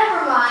 lads.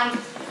 Never mind.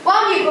 Why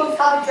don't you both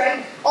have a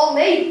drink on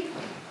me?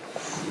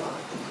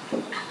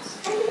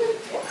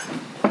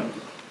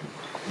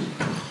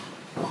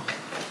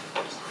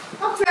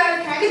 Not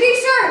very kind of you,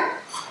 sir.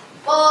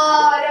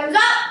 Bottoms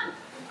up.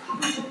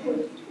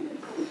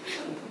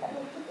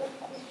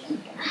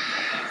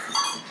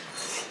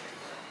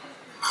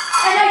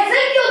 And I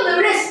think you'll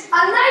notice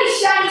a nice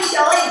shiny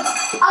shilling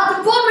at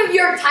the bottom of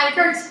your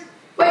tankard,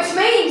 which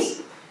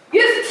means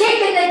you've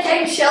taken the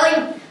King's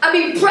shilling and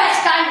been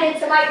pressed down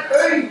into my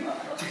crew.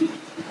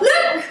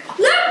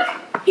 Look!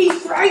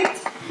 He's right.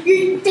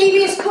 You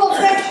devious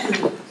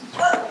goldfish.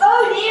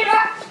 Oh dear,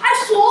 I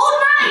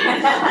swallowed mine.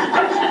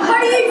 How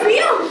do you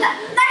feel? Like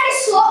a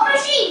slot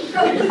machine.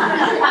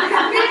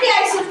 Maybe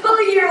I should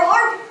pull your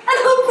arm and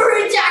hope for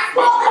a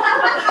jackpot.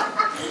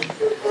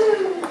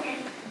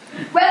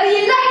 Whether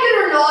you like it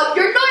or not,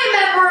 you're not a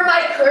member of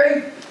my crew.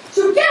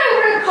 So get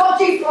over to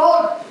Crunchy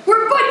Frog.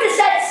 We're about to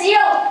set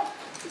sail.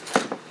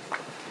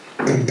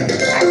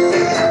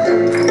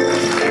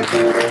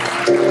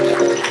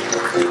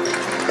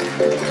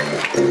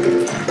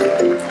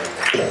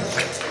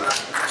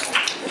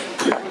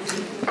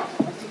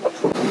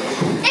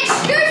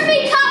 Excuse me,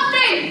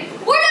 Captain.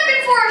 We're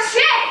looking for a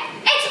ship.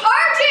 It's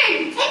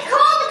urgent. It's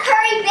called the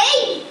Curry Bay.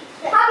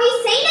 Have you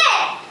seen it?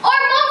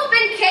 Our mum's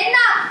been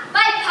kidnapped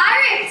by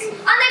pirates,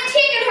 and they've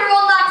taken her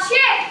on that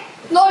ship.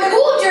 Now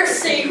hold your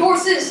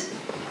seahorses.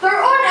 There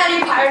aren't any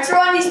pirates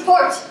around these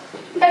parts.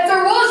 If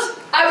there was,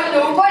 I would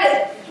know about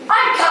it.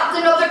 I'm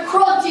captain of the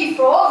Crunchy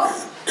Frog.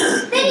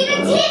 They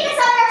even take us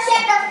on their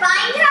ship to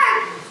find her.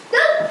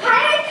 Those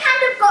pirates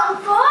can't have gotten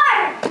far.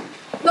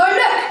 Now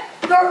look,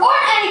 there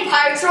aren't any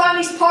pirates around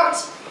these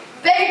parts.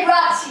 Big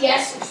rats,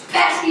 yes, those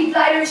pesky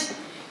blighters,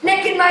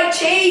 licking my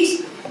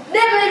cheese,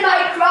 nibbling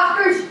my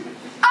crackers.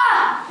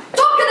 Ah,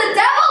 talk of the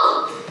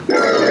devil!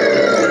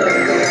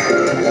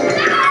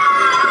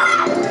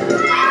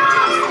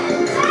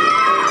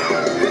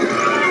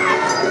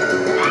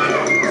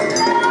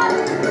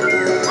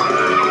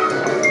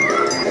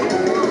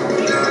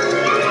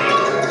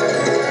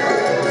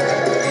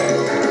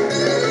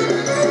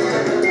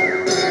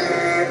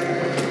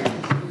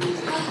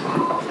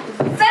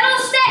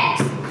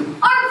 Fiddlesticks!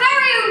 Our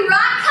very own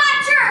rat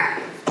catcher!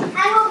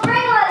 And we'll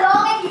bring him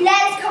along if you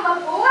let us come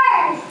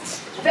aboard.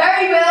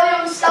 Very well,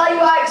 young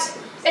scallywags.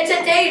 It's a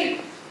deal.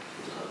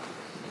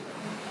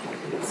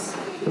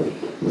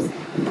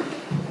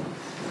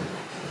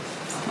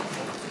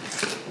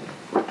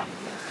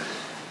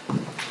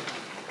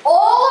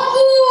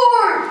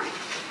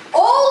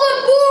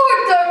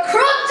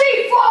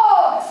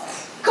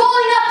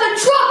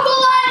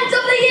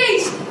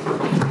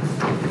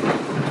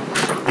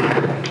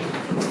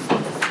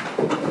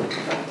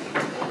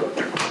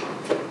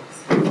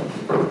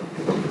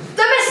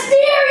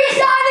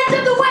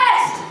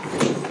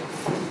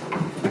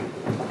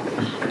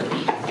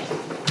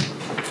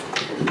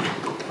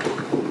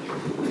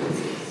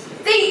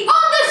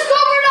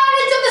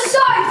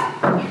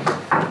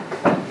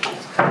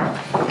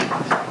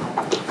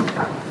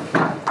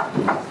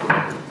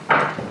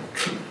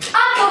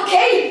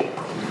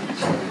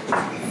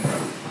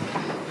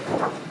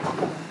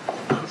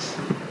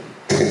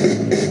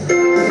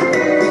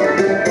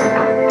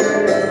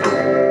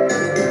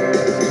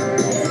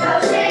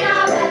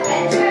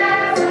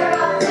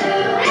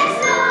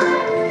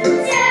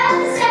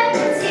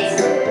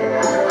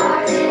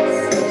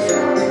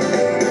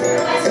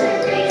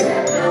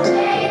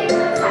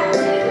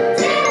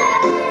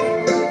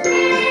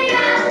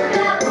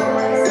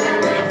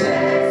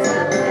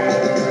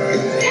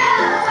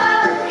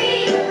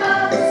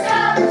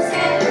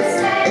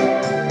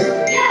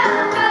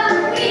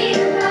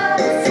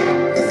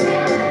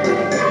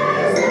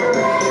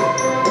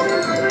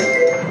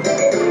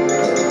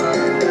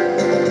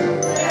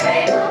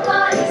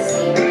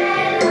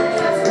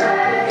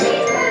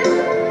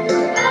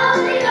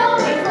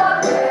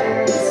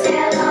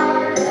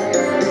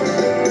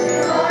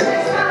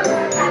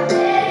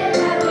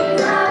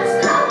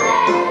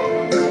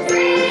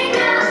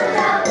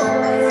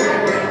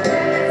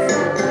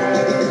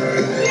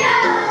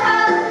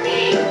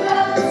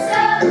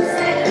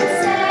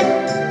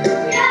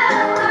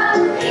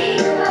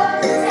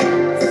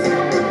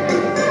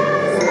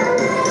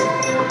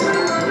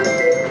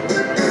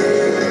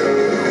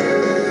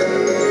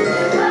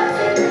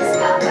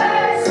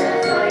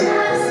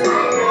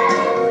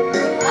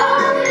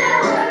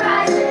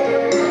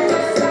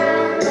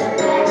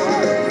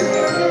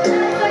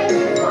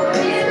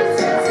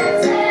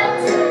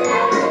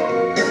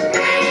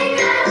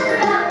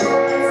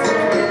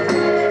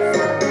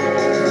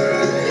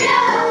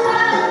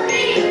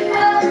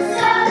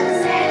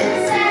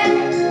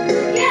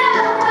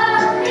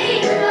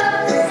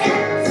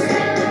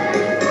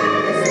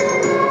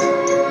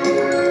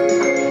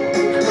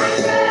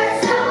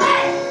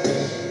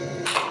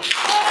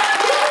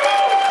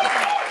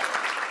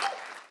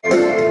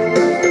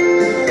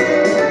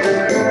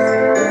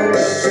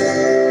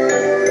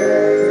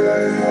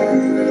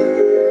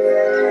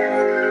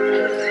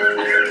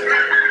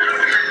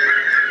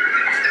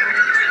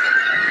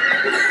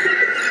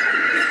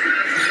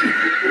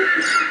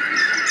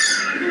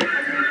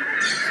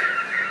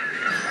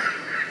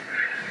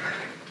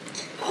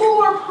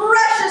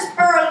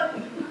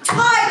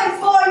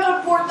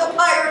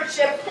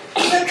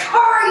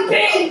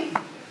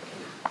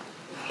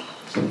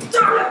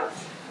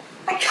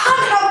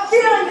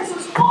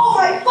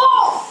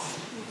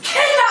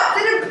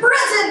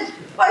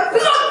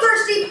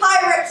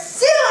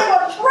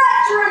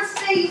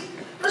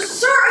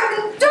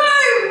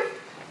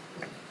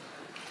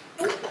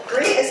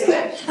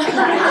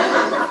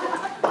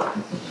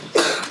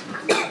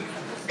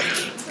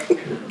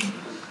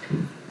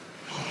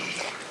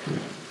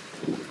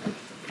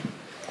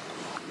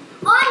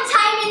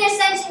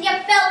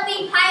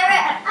 filthy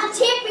pirate, and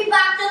take me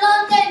back to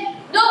London.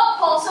 Not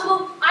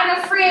possible.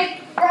 I'm afraid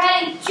we're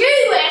heading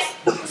due west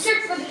to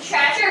search for the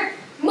treasure.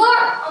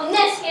 More on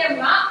this here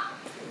map.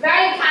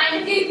 Very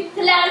kind of you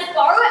to let us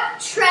borrow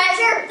it.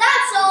 Treasure?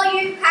 That's all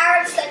you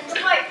pirates think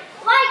about.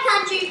 Why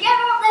can't you give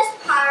up this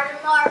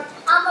pirating art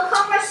and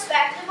become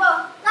respectable,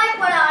 like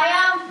what I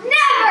am?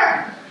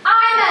 Never!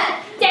 I'm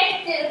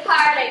addicted to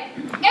pirating.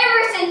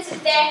 Ever since the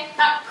day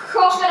that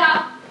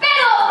crocodile bit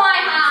off my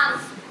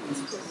hands.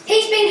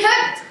 He's been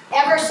hooked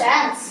ever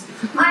since.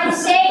 I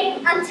see,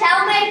 and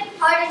tell me,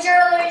 how did you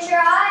lose your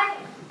eye?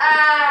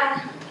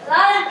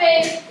 That'd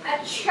be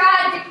a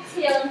tragic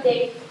tale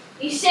indeed.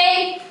 You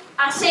see,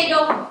 a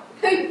seagull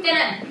pooped in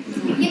it.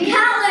 You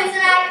can't lose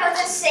an eye because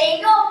a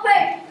seagull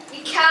pooped.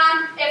 You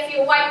can if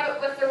you wipe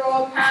it with the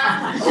wrong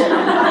hand.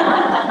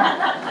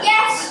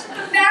 Yes,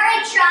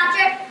 very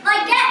tragic.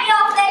 Now get me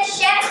off this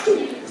ship.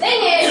 Thing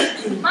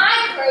is, my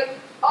crew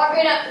are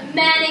good at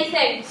many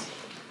things.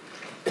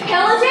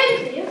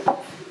 Pillaging,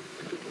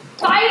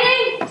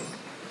 fighting,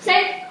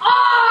 they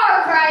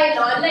are very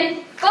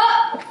loudly,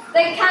 but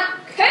they can't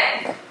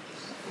cook,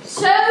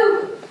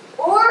 sew,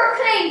 or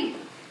clean.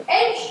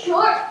 In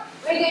short,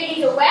 we could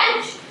use a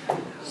wench,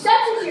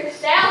 such as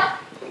yourself,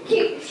 to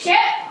keep the ship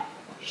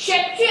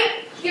shape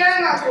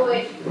during our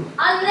voyage.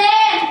 And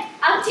then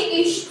I'll take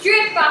you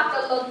straight back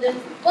to London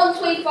once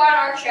we find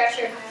our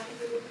treasure.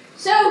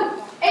 So,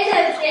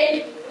 instead of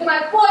saying to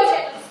my boy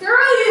ship to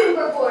throw you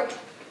overboard,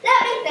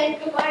 let me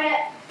think about it.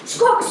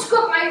 Squawk,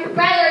 squawk, my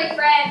feathery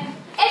friend.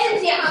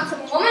 Isn't he a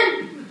handsome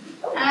woman?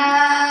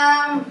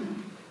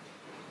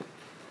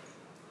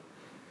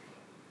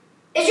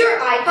 Is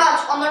your eye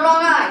patch on the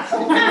wrong eye?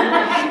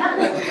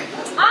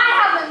 I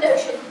have a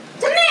notion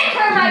to make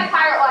her my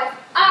pirate wife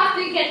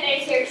after you get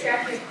this here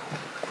treasure.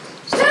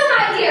 So,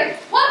 my dear,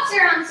 what's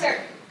your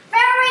answer?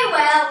 Very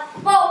well,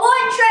 but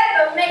one trip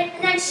only,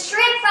 and then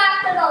straight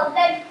back to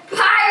London.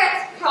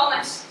 Pirate's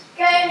promise.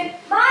 Good.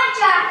 My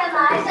Jack and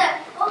Liza,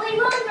 only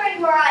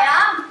wondering where I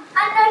am.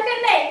 And look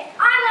at me,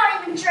 I'm not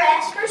even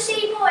dressed for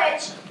sea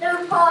voyage.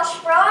 No posh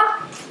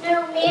frock,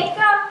 no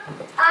makeup.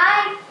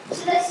 I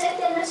should have sit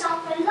into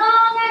something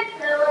long and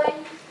flowing.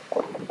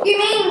 You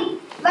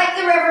mean like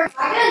the River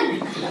Dragon?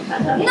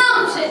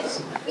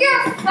 Nonsense! You're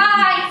a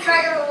fine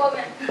figure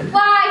woman.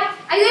 Why,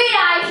 a good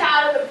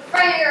eyeshadow would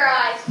bring out your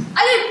eyes. A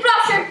good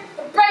blusher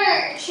would bring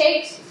out your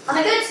cheeks. And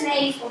a good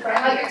sneeze will bring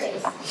out your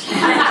teeth. And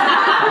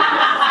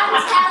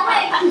tell me,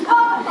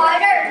 what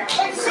powder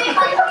would suit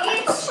my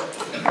face?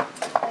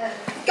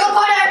 Go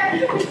powder!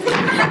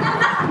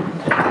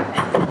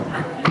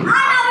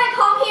 I haven't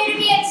come here to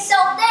be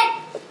insulted.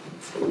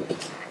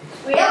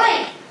 Really?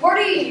 Where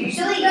do you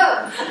usually go?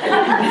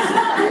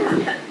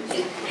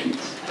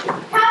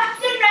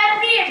 Captain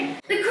Redbeard,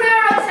 the crew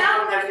are on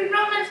sound there's been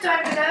runnings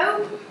down below.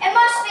 It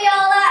must be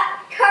all that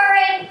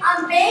curry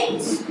and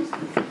beans.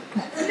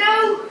 No,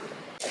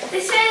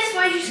 this is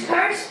Voyager's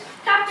curse.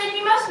 Captain,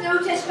 you must know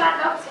 'tis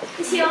bad luck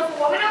to sail with a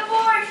woman on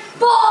board.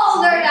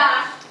 Bother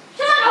that!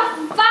 She's like a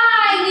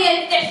fine new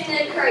addition to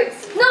the crew.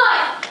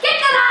 Now, get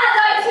the lads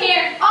out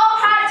here. All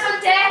parts on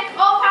deck,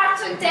 all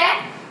parts on deck.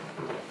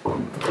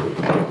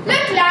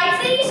 Look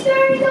lively, you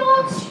scurry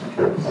dogs.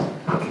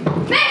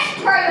 Miss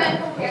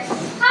Periwinkle here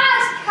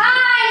has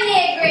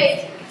kindly agreed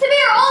to be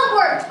our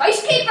onboard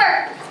housekeeper.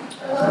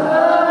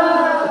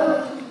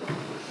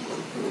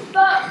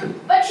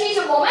 But she's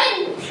a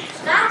woman.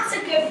 That's a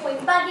good point,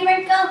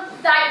 Buggywrinkle.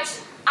 Thanks.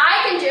 I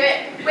can do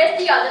it with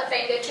the other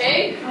finger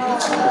too.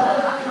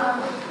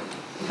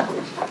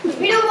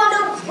 We don't want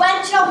to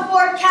wench on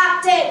board,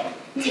 Captain.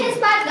 'Tis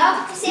bad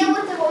luck to sail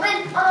with a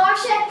woman on our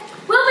ship.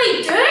 We'll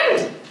be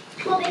doomed.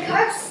 We'll be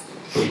cursed.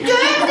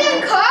 Doomed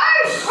and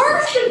cursed.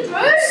 Cursed and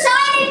bruised.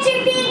 Silent to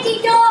mangy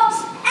dogs.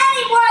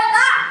 Any more of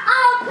that,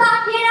 I'll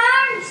clap you in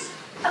arms.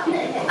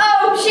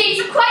 Oh,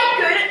 she's quite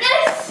good at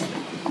this.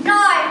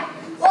 Now,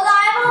 while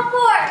I'm on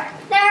board,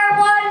 there are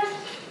 1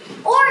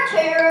 or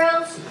 2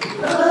 rules.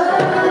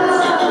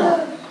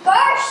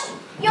 First,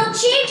 you'll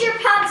change your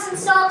pants and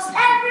socks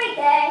every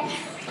day.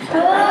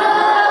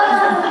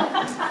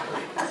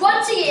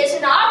 Once a year's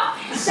enough.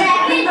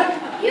 Second,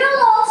 you'll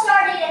all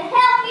start eating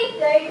healthy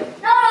food,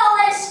 not all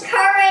this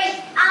curry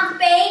and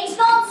beans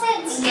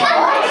nonsense.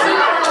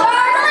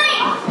 Thirdly,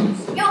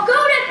 you'll go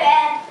to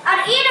bed at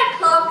 8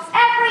 o'clock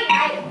every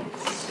night.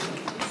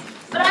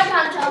 But I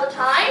can't tell the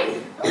time.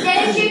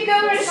 Didn't you go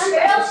to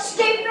school,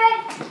 stupid?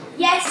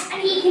 Yes,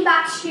 and he came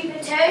back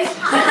stupid too. I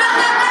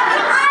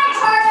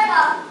heard it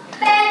up.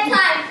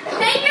 Bedtime.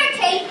 Clean your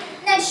teeth,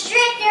 and then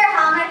straight to your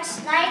hammocks.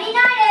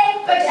 Nighty-nighty.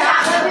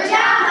 Pajama,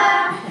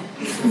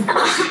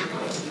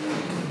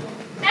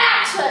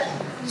 Excellent.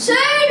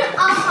 Soon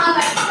I'll have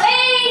a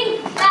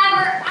clean,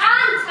 clever,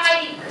 and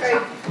tidy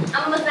crew.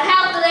 And with the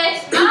help of this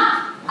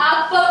map,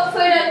 I'll boat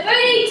full of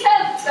booty to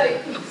boot.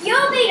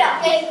 You'll be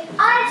lucky.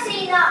 I've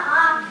seen that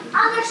map,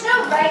 and there's no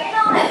writing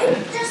on it.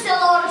 Just a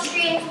lot of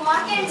strange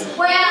markings.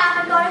 Well, I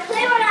haven't got a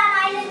clue what that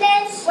island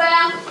is.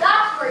 Well,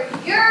 that's where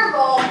you're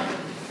wrong.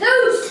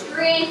 Those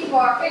strange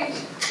markings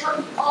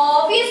were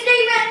obviously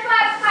written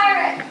by a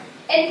pirate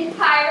in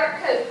pirate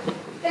code.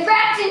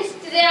 directions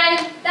to the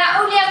island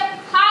that only a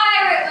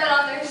pirate will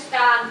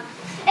understand.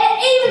 It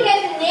even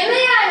gives the name of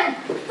the island,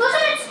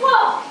 doesn't it,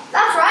 Squaw?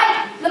 That's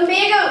right.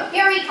 Lumbago,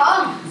 here he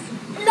comes.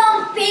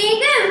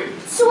 Lumbago!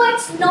 So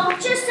it's not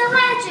just a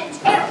legend,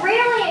 it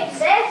really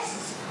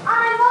exists.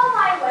 I'm on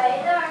my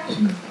way there.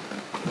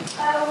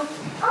 Oh,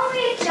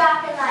 only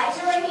Jack and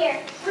Liza are here.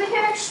 We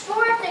can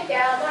explore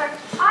together.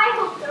 I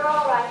hope they're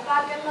alright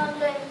back in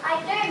London. I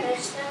do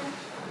miss them.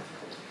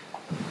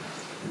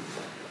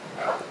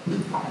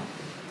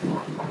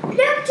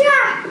 Look,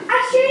 Jack! A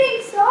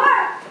shooting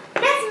star!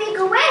 Let's make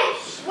a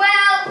wish!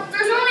 Well,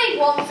 there's only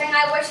one thing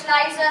I wish,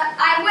 Liza.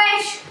 I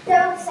wish.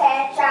 Don't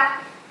say it,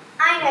 Jack.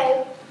 I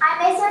know.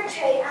 I miss her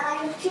too, and I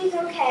hope she's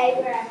okay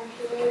wherever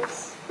she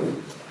is.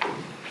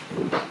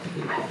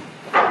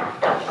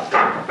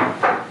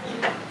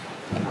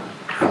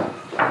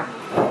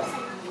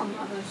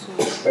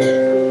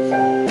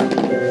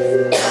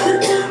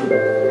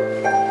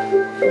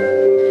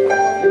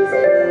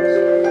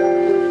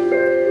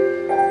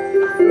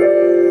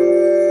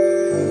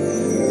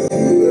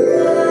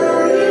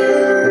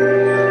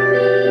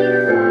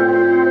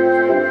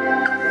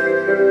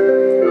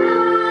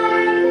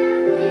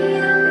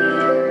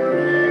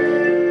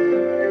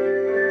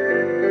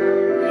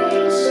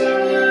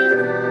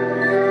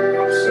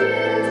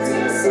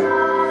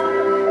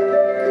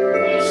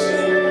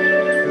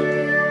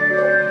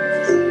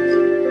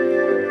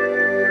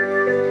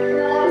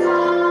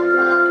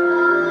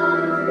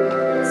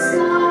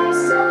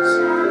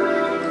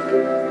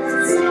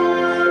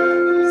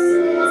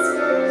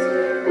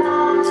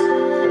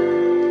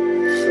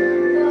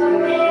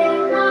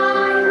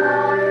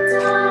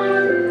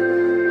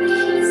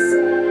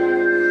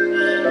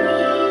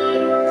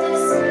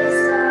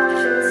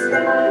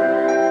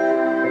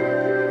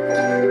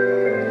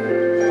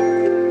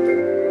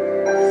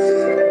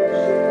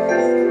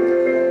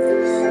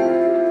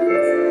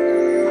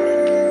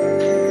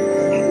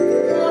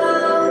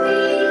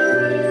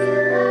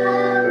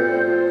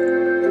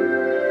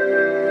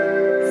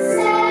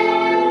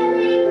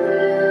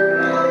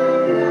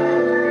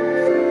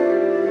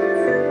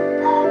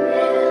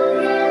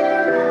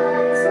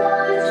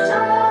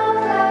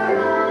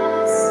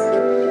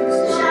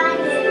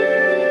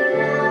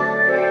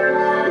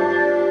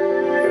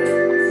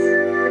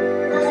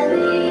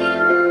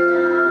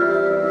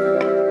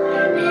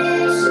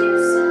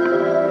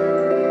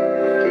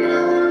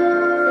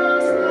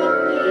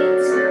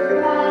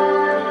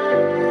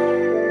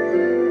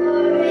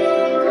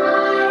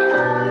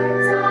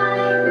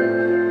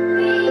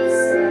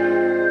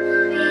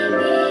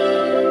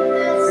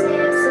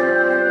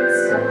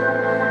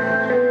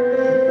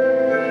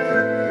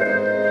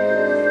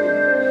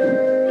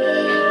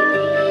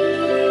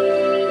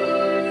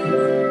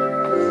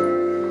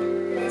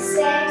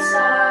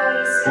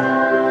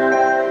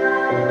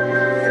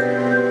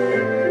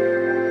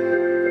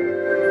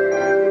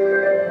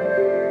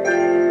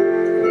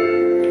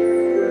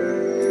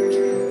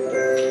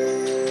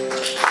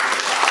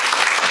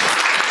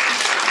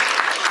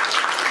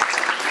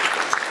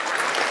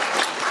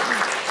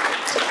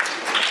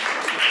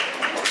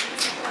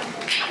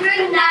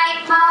 Good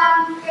night,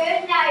 Mom.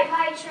 Good night,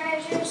 my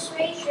treasure.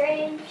 Sweet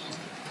dreams.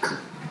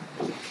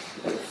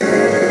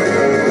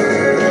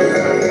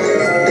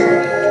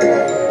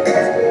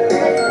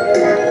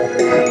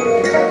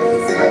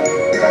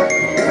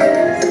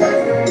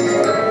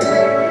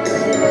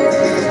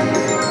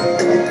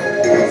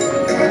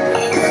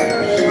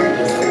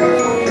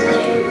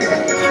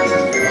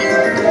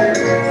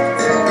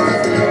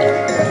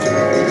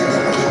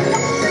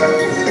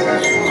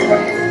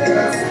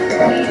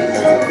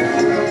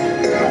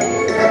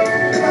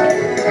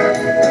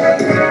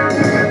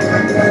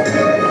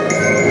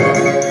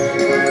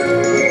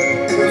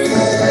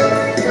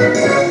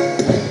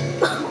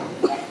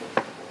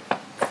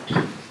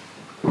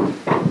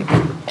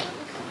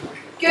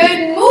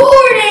 Good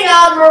morning,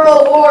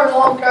 Admiral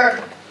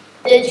Hornhunter.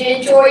 Did you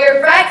enjoy your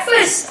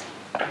breakfast?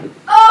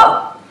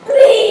 Oh,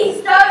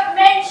 please don't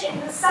mention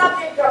the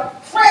subject of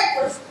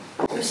breakfast.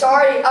 I'm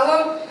sorry, I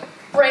won't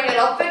bring it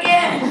up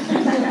again.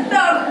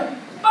 No,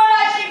 but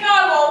I think I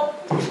will.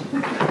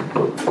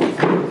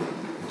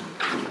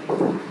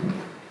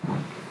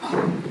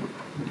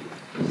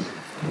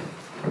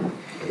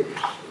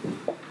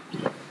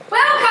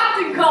 Well,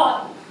 Captain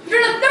Con,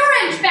 you're a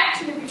thorough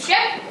inspection of your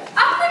ship.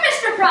 After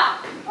Mr.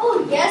 Pratt.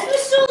 Oh, yes,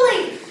 Miss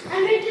Sully.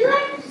 And we're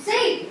delighted to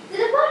say that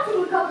apart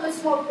from a couple of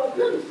small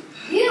problems,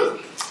 you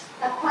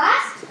have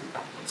passed.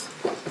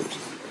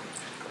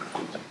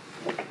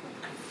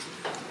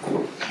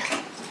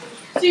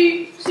 So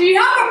you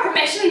have our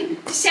permission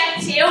to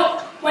set sail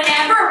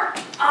whenever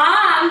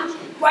and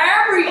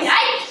wherever you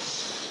like.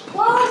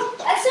 Well,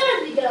 as soon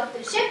as we get off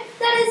the ship,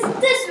 that is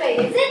this way,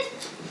 is it?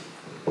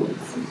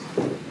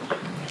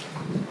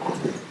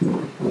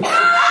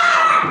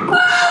 Ah!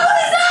 What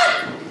is that?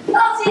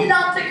 That's the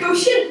Atlantic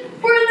Ocean.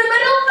 We're in the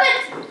middle of it.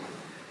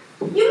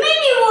 You mean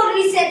you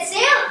already set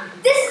sail?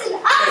 This is an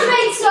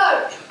ultimate so.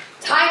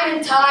 Time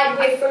and tide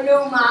wait for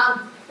no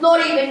man,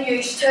 not even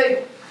used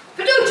to.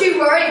 But don't you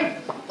worry,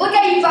 we'll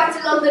get you back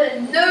back to London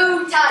in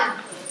no time.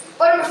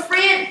 But I'm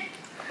afraid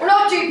we're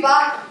not due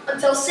back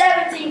until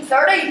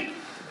 1730.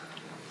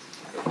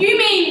 You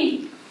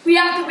mean we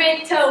have to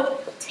wait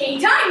till tea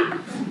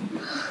time?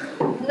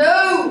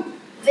 No,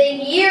 the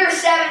year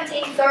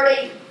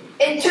 1730,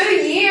 in 2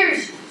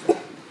 years.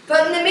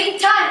 But in the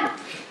meantime,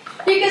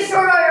 you can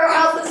sort out your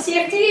health and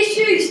safety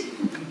issues.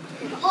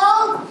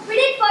 Oh, we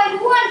did find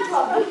one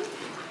problem.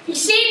 He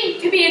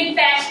seemed to be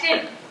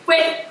infested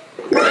with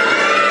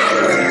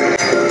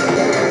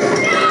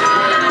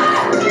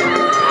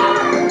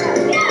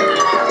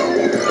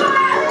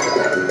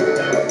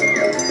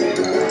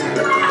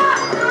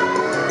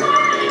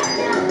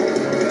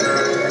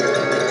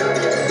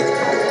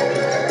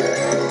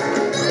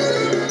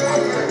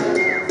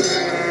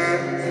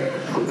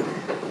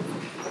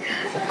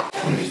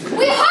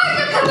We heard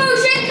the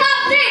commotion,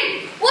 Captain!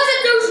 Was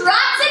it those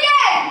rats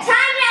again?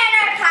 Tanya and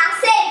our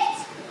passage.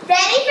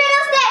 Ready,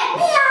 Fiddlestick?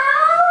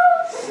 Meow!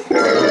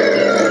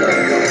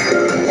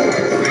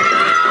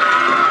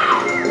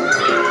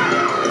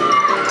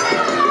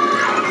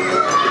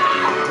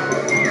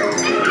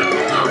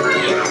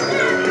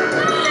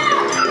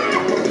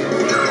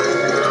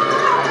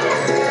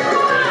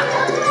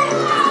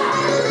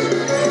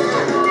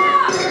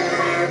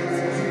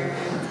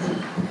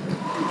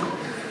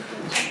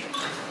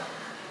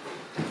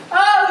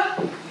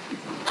 oh,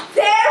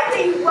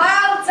 very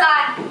well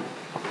done.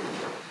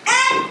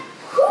 And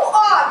who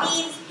are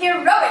these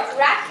heroic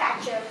rat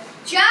catchers?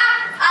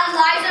 Jack and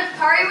Liza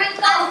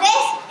Periwinkle. And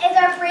this is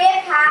our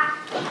brave cat.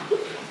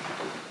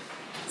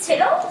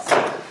 Tiddles?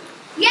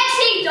 Yes,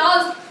 he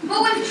does,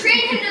 but we've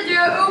trained him to do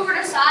it over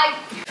the side.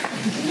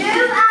 No,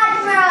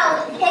 Admiral.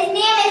 His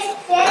name is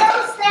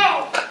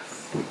Fiddlestick.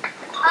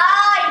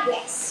 Ah,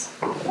 yes.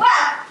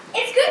 Well,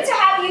 it's good to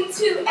have you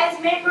two as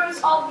members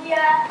of the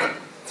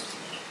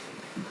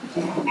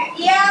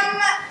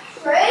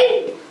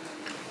Crew.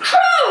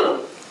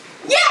 crew.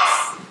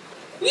 Yes!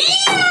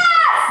 Yes!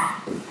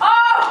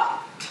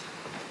 Oh,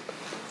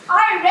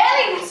 I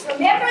really must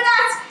remember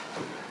that.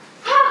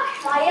 How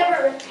can I ever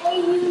repay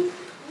you?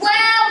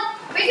 Well,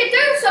 we could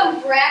do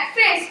some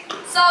breakfast,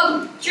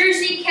 some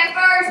juicy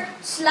kippers,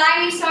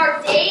 slimy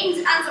sardines,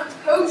 and some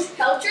poached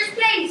pilchards,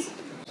 please.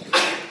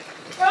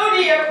 Oh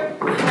dear.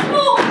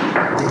 Oh.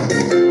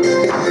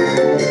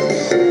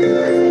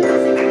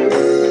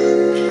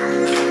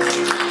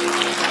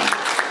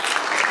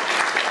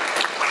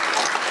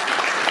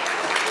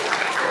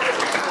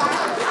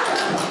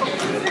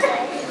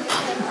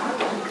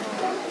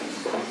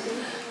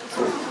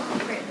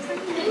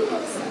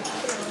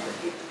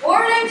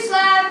 Morning,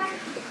 Slack.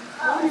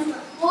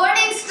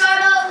 Morning,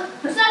 Scuttle.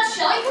 Is that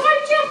chilly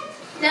tonight, Jim?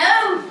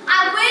 No,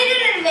 I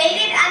waited and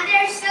waited, and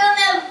there's still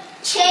no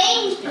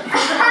change.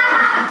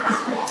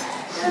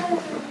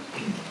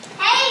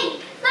 Hey,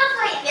 look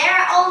right there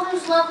at all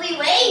those lovely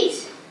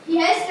waves.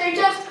 Yes, they're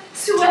just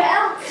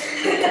swell.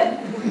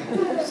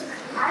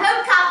 I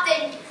hope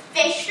Captain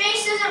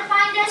Fishface doesn't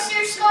find us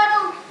here,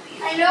 Scuttle.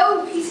 I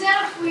know, he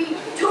said if we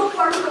don't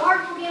work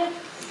hard, we'll get a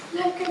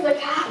look at the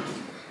cat.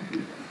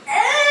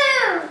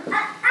 Oh,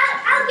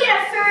 I'll get a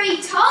furry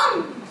tongue.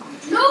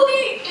 No,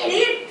 you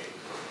idiot.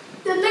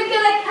 The look of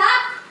the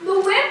cat, the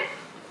whip.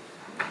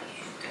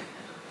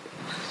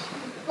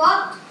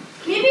 But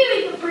maybe we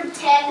could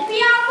pretend to be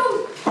animals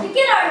to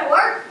get out of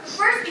work. But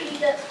first, we need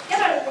to get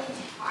out of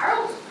these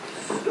barrels.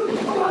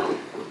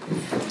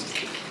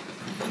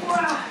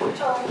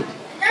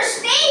 They're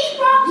stage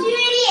props, you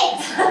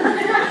idiots!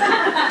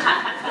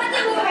 Put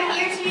them over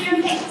here so you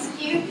don't get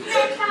confused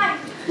next time.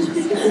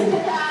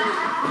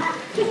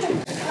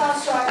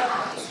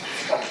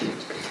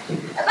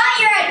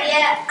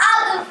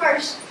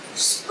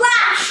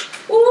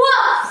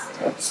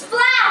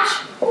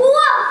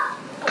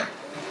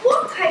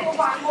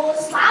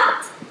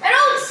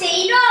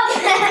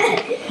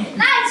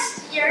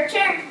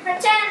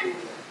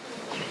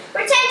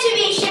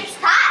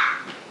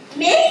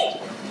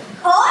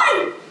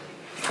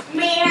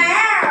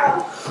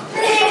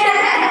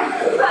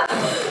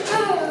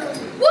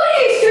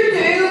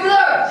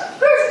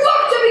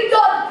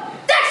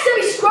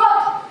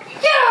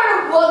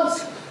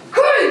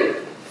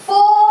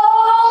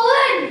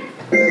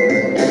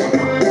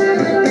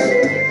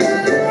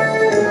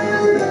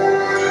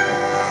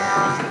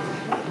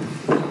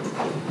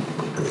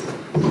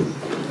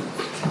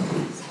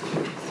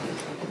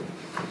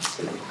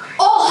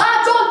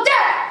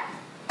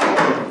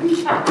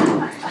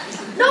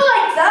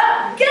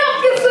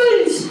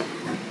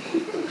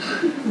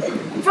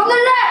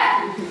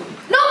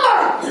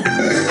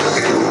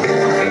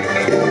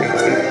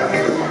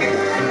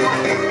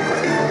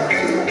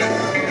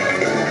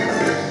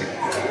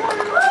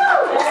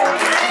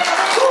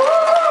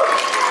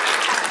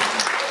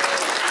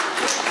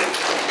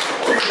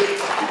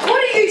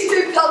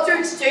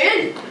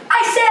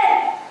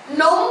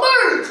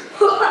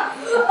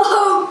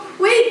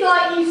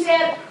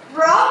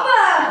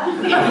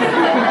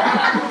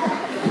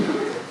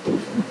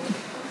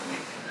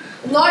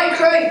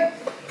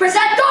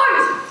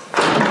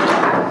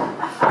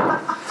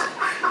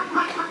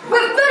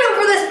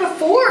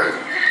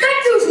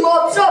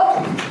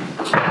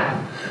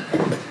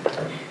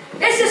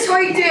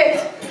 three do it.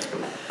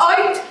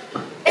 Out,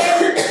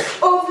 in,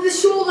 over the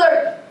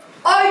shoulder.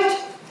 Out,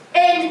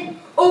 in,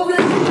 over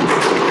the...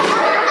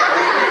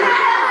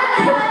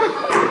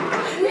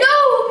 No,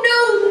 no,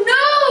 no!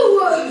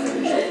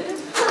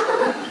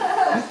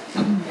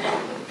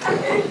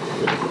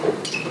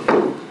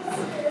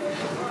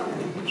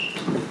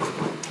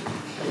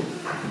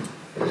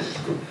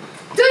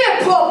 Do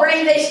it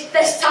properly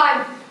this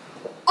time.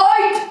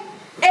 Out,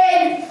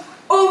 in,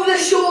 over the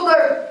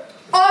shoulder.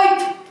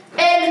 Out,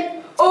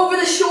 in, over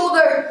the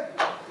shoulder.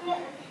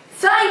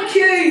 Thank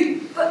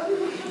you. But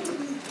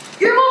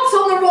your mom's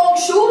on the wrong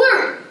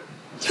shoulder.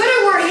 Put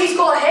it where he's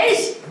got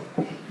his.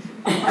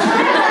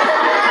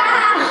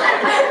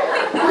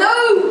 No,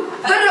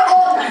 put it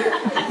on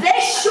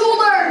this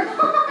shoulder.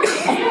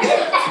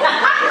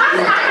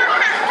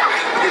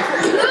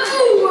 No.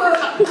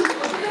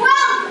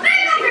 Well,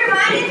 make up your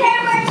mind and tell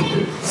where to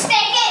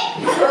stick it.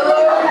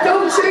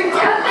 Don't you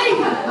tell me.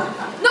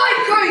 Night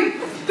crew,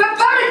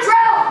 prepare to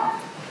drill.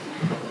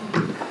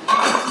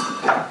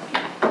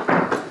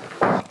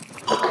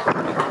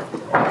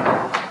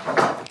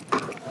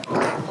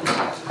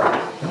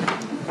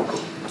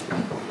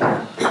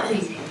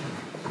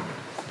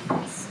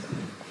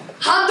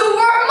 Hand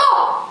over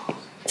mop.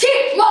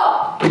 Take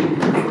mop.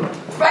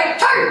 Right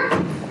turn.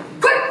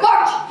 Quick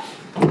march.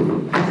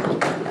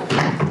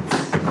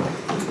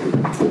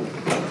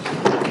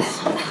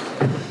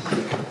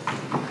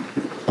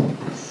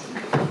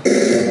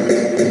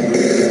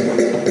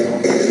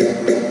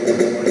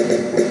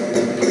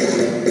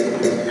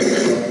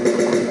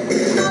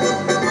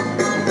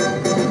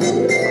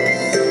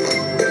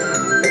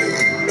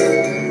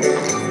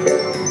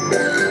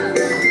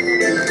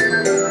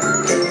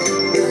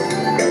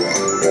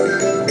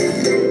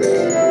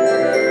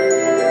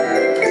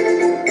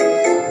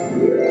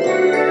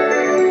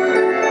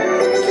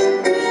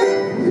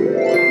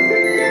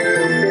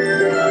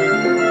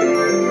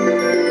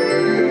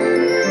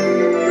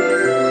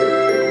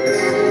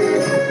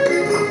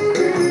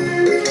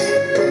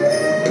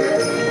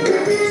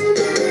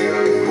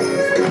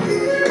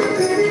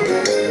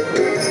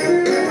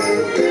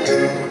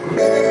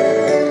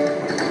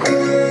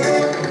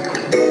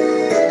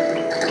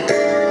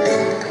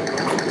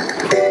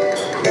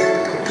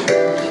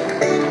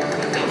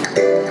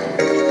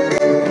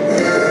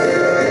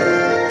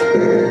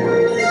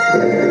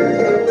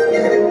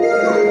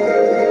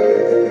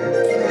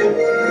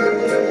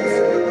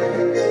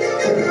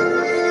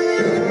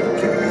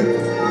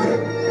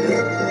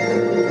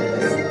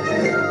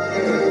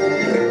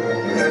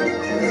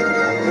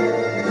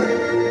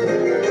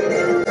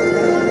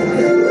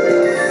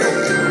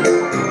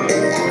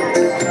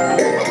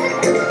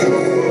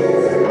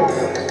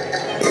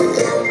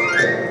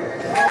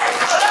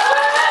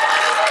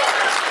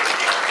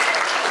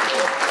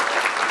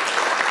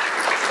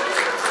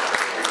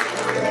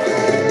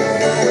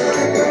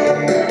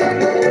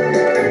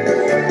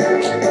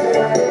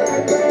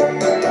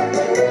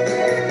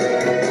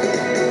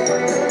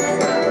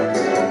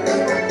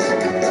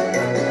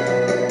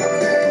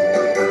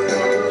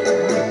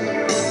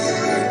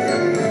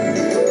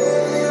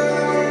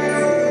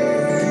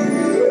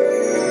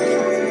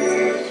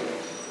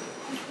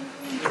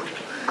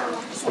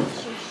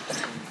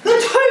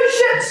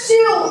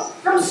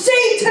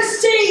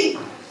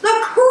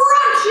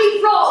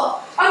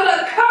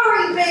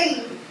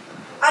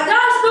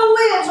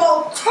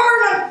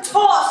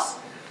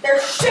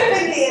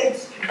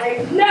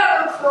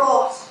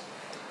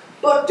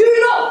 But do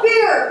not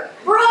fear,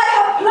 for I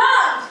have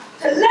planned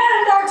to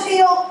lend our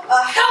tail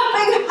a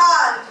helping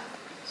hand.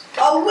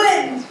 A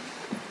wind,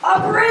 a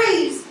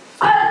breeze,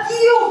 a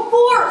gale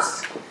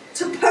force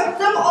to put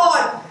them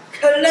on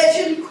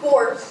collision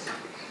course.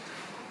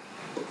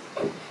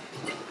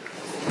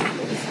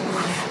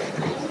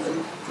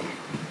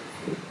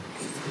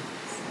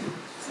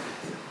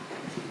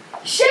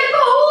 Ship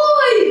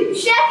ahoy!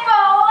 Ship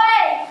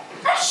ahoy!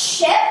 A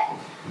ship?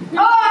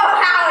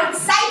 Oh, how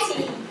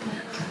exciting!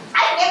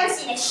 I've never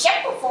seen a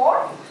ship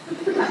before.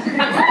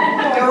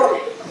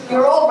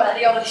 You're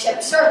already on a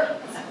ship, sir.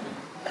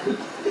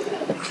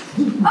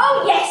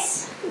 Oh,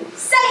 yes.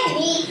 Silly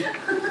me.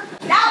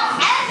 Now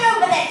hand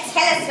over the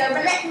telescope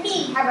and let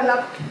me have a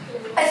look.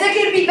 I think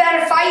it'd be better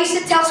if I used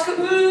the telescope.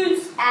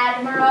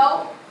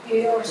 Admiral.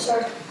 You,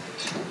 sir.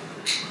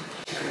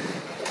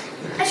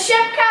 A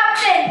ship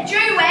captain,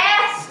 due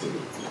west.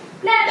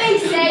 Let me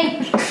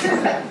see.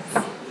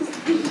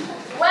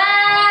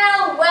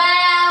 Well,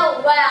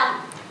 well,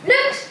 well.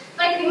 Looks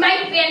like we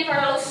might be in for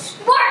a little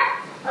sport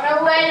on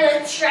our way to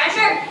the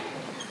treasure.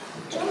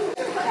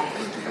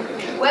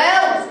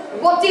 Well,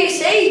 what do you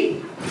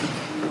see?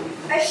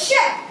 A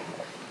ship.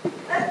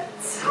 A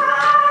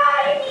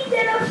tiny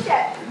little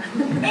ship.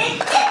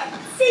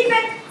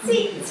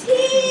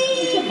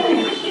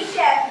 Teeny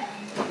ship.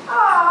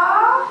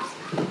 Aww.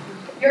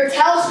 Your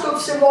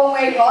telescope's the wrong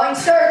way round,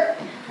 sir.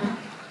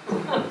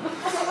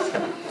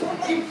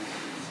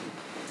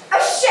 A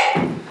ship.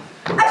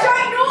 A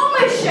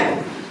ginormous ship.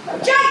 A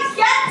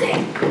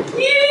gigantic,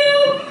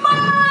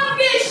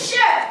 humongous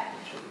ship.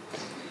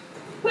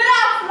 With a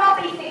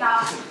floppy thing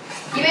on.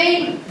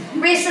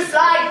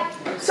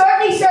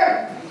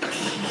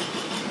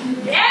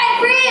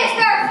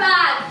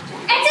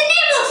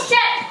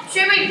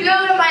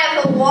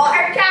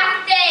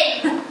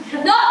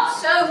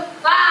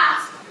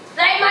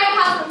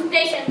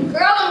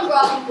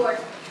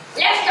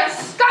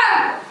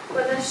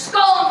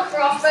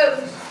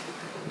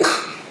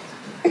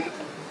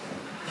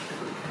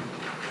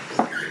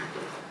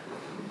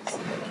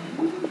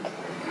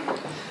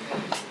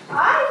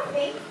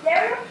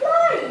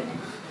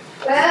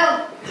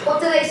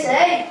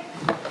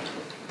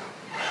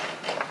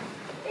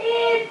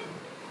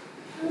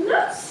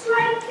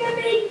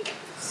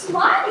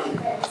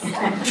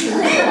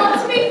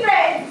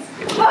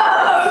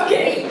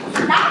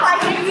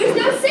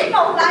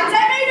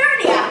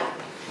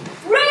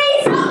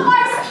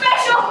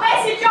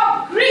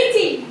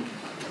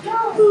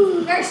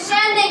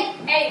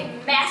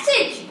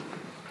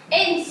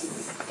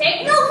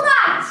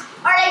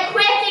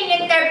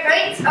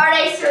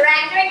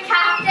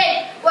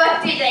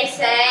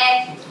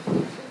 say,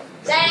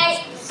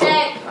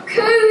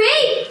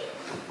 cooey,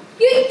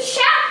 you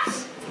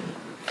chaps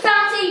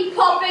fancy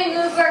popping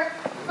over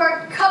for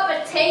a cup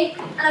of tea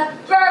and a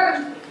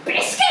bourbon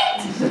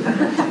biscuit?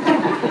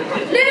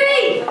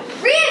 Louis,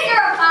 raise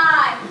your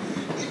pie.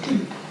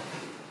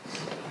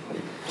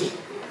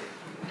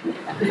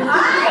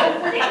 Aye,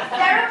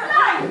 there am I.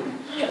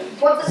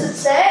 What does it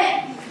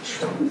say?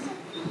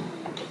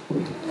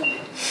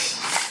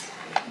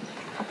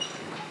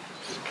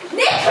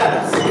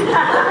 Nicholas!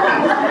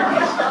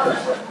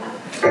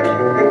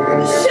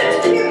 The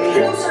ships came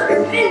closer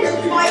and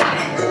inch by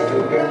inch.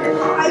 The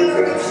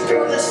higher the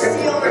store the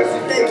sailors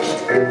flinched.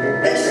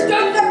 They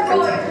stood their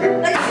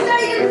ground, they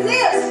stayed in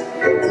place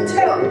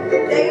until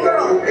they were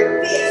all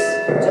face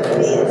to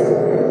face.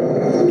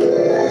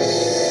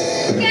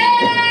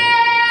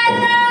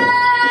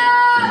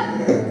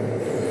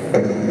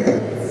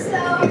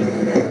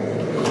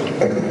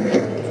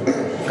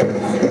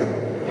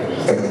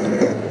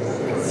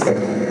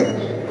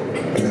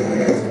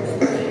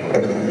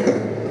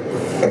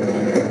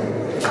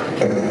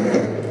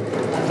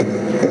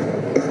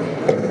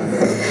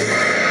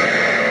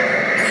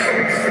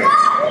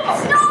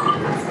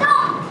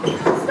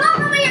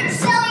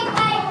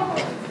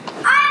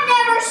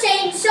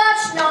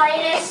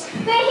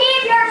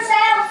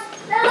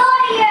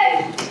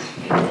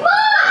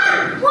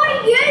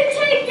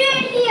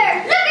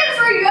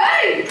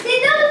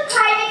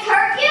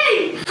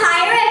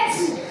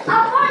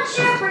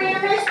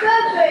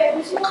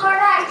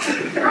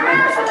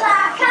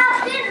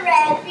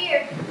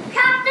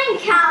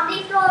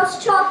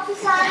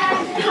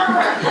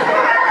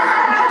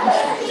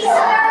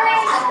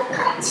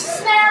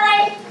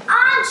 Smelly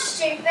and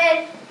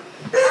stupid,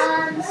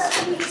 and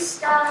he's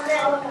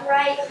standing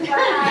right behind me.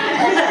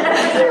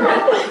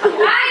 I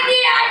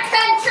knew I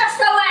couldn't trust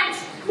the wench.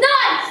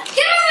 None!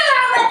 Get over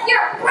with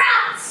your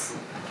brats!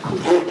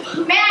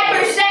 May I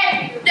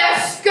present the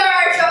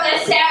scourge of the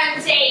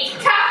seven seas,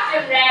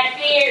 Captain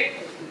Redbeard?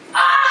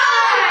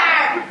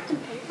 Arr!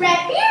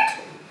 Redbeard?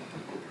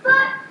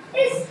 But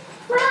isn't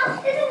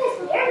his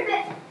beard a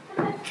bit...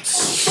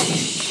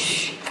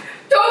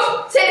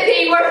 Don't say the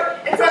P word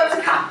in front of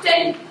the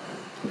captain.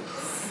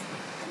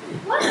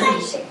 What kind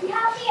of ship do you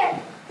have here?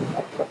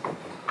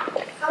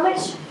 How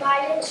much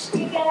mileage do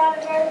you get out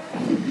of her?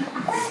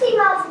 50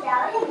 miles a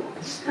gallon.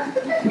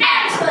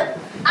 Excellent.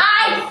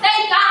 I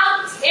think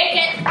I'll take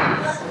it.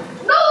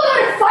 No,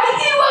 they're fighting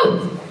you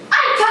won't.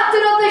 I'm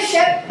captain of the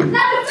ship,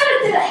 not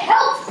lieutenant to the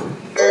health.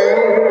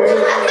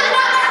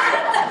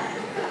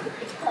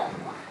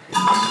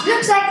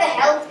 Looks like the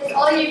health is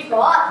all you've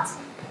got.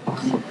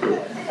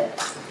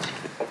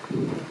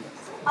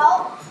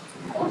 Oh.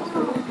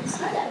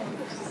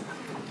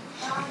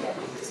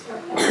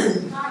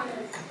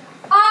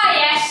 Ah,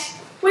 yes,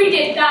 we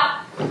did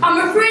that.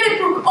 I'm afraid it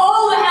broke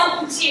all the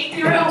health and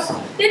safety rules.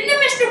 Didn't it,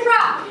 Mr.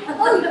 Pratt?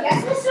 Oh,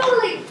 yes, Mr.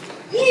 Woolley.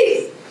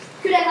 You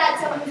could have had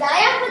some of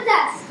that with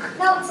us.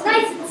 Now it's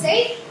nice and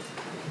safe.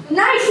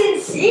 Nice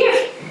and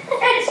safe?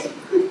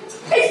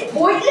 It's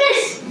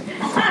pointless.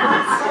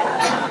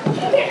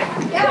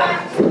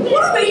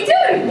 What are we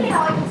doing?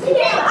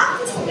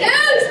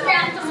 Those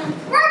gentlemen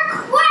were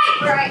quite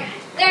right.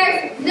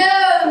 There's no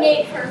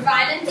need for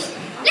violence.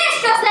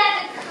 Let's just let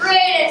the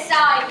crew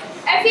decide.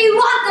 If you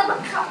want to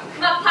become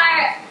a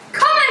pirate,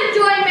 come and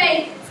join me.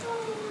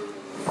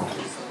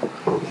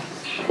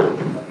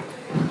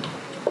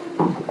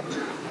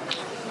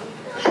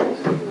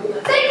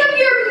 Think of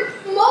your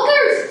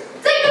mothers.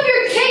 Think of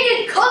your king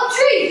and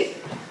country.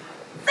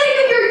 Think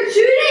of your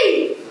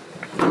duty.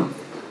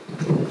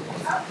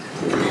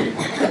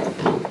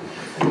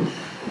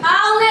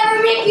 I'll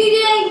never make you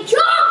do any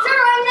jobs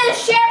around this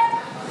ship.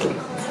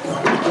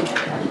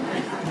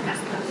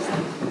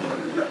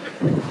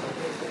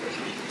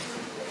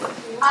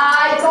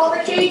 I got the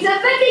key to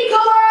Vicky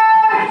Cover.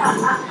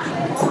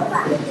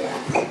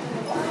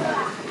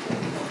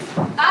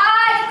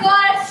 I've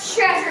got a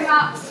treasure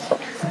map.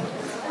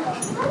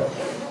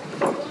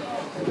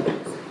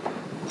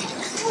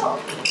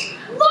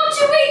 What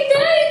should we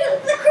do?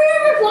 The crew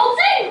are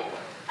revolting.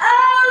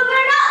 Oh,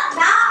 they're not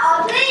that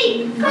ugly.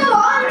 Come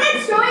on,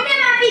 let's join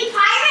them and be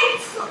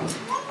pirates.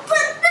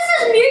 But this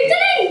is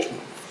mutiny.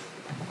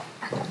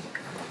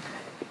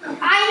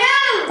 I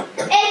know.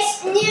 It's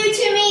new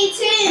to me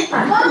too.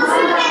 Once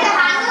we get a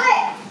hang of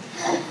it.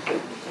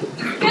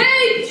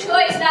 Good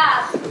choice,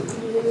 Dad.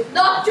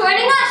 Not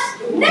joining us?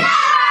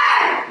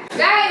 Never!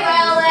 Very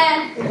well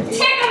then.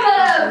 Take a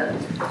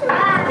move. Get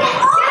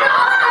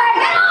off!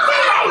 Get off me!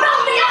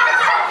 Get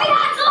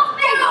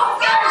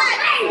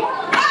off me!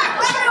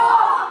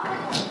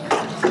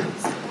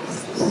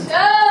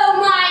 So,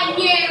 my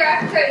new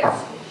recruits,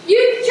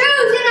 you've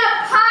chosen a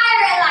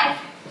pirate life.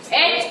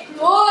 It's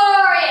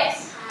glorious.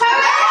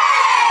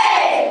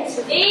 Hooray!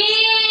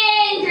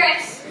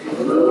 Dangerous.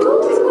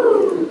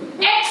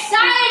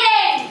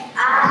 Exciting.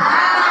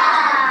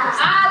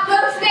 Ah! I'll go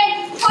spend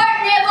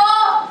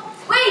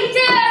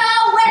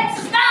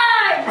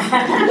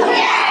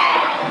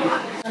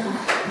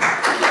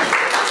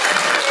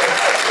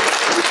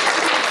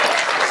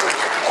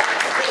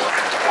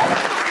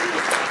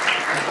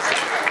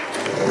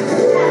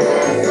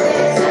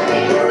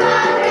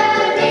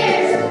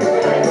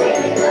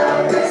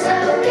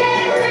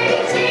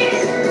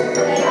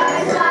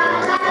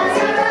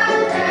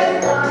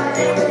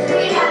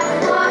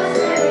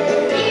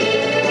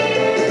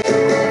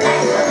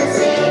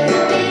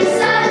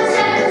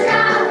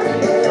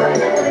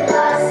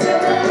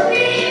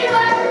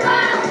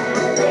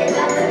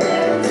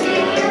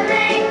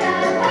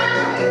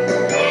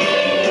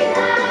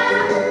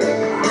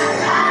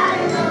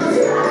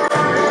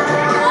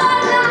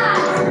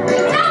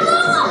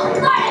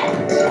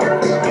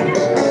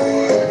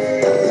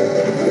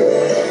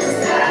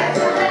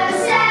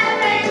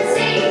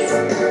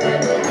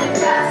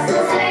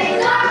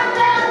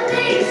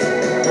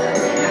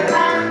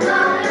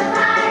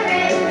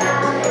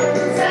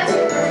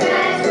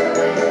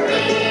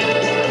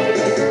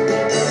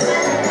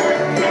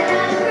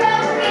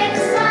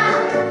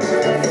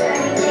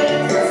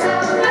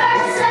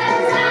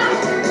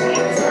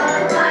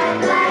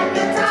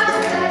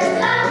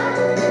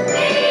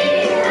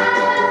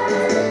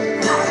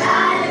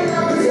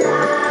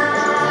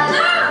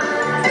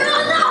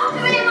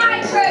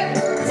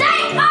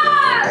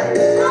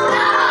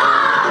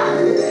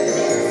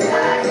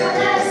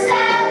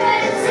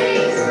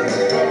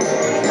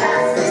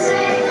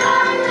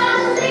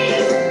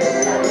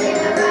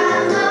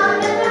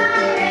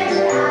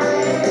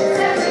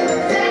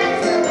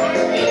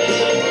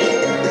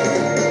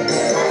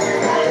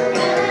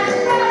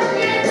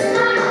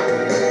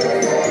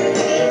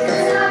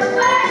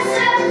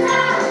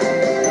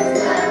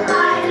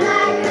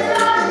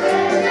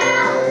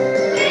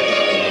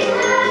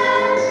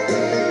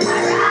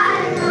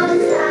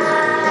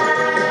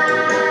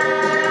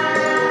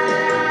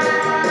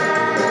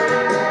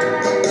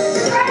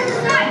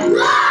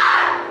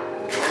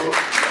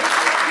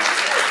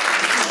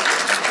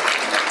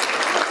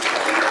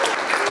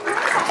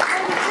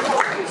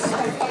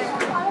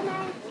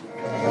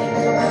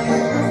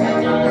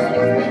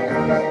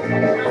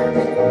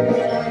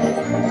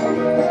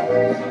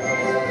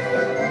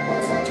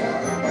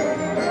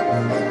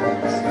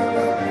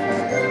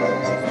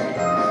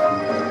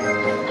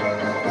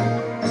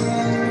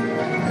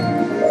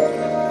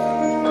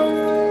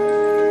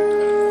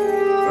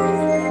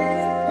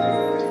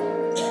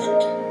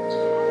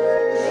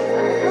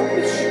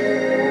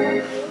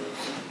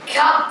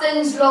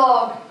Captain's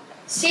log,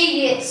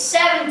 CD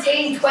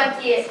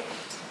 1728.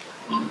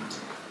 Round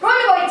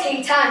about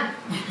tea time,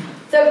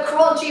 the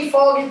crunchy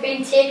fog has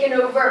been taken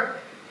over.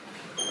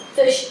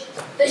 The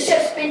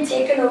ship's been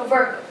taken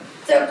over.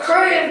 The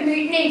crew have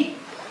mutinied,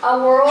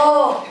 and we're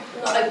all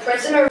now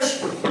prisoners.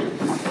 Things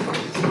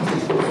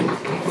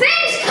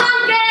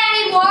can't get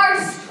any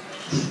worse.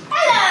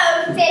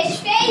 Hello, fish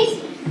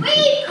face.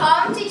 We've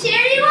come to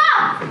cheer you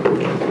up.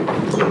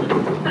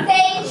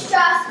 Things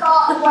just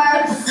got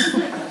worse.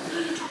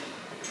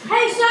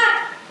 Hey,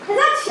 Zach, has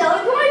that shell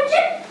going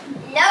to?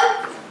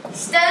 Nope,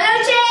 still no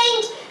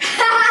change.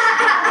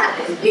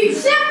 You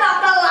said that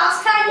the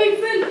last time you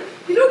flew.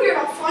 You know you're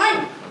not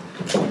funny.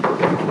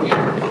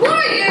 What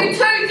are you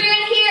two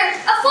doing here?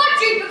 I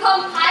thought you'd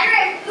become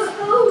pirates.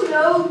 Oh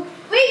no,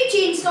 we've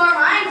changed our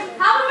minds,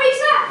 haven't we,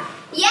 Zach?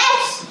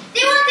 Yes,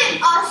 they wanted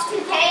us to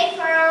pay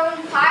for our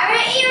own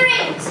pirate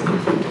earrings.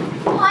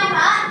 How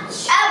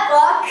much? A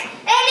buck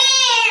an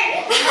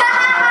ear.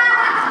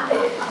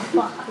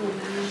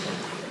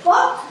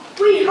 But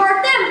we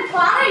heard them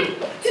planning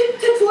to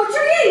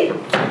torture you.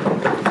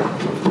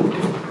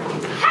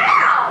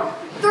 How?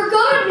 They're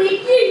gonna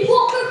make you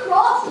walk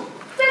across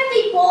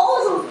 50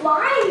 bottles of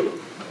wine.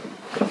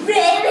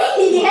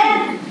 Really?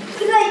 Yeah.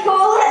 They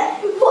call it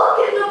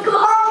walking the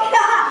block.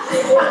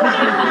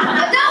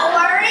 Now don't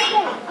worry,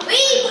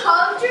 we've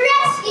come to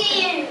rescue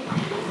you.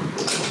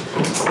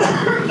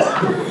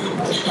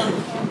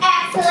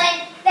 Excellent.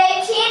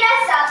 They've chained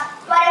us up,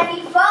 but if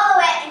you follow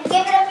it and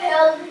give it a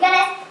pull, you're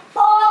gonna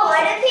fall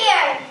out of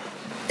here.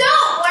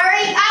 Don't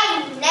worry,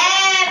 I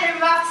never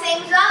muck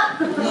things up.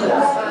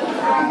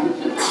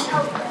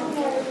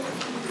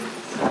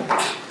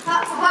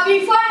 Have you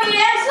found the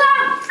answer?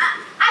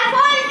 I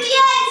found the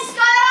end,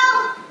 Scuttle.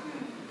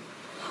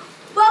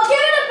 Well, give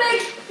it a big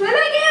pull, I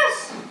guess.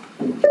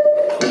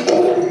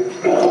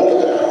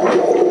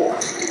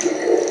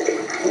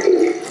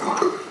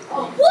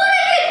 What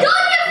have you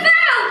done, you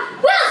fool?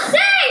 We'll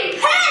see!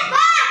 Hit it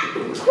back!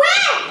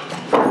 Quick!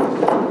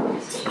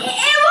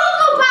 It won't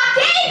go back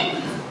in!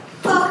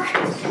 Look,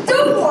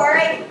 don't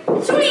worry.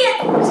 It's only a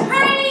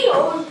tiny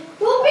hole.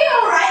 We'll be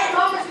alright as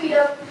long as we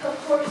don't, of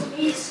course,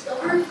 be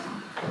stubborn.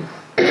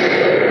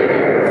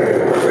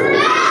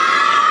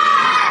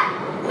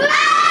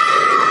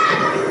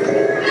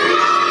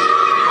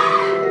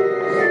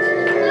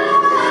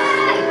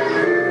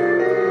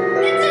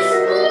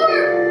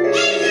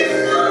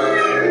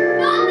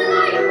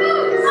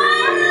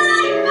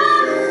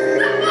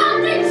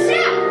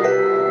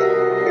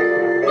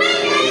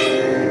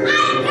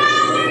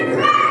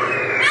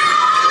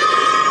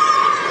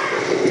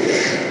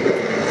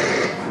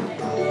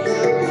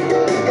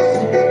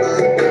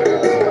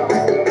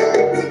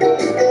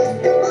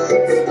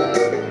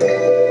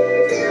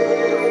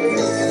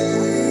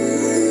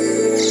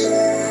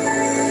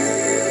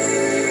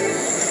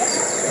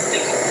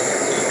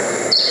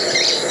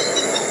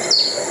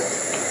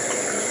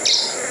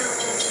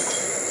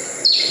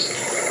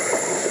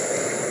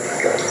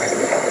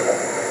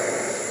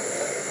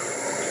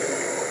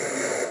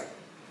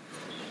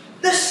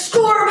 The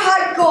storm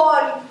had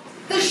gone.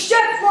 The ship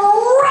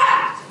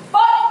wrecked,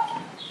 but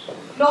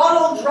not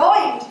all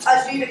drowned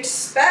as you'd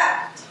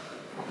expect.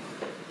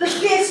 The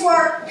fates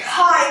were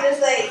kind as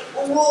they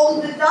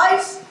rolled the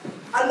dice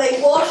and they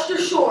washed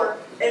ashore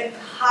in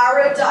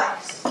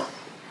paradise.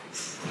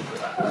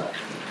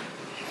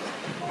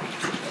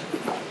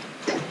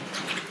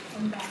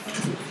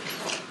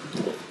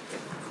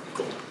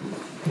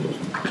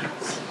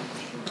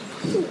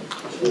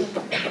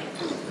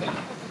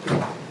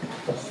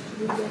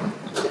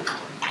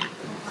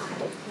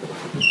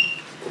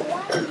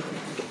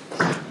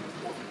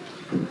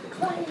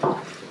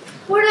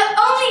 We're the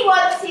only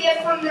ones here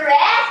from the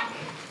wreck.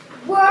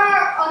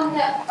 Where on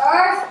the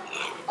earth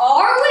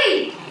are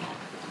we?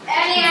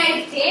 Any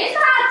ideas,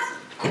 lads?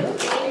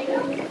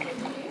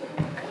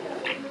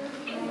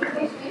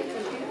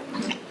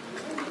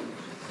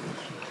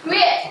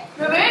 Great,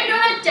 we're moving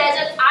on a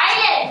desert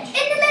island. In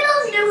the middle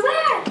of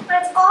nowhere. But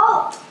it's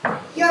all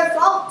your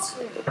fault.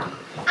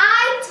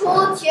 I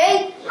told you,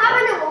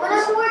 having a woman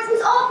on board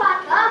was all bad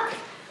luck.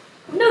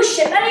 No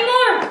ship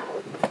anymore.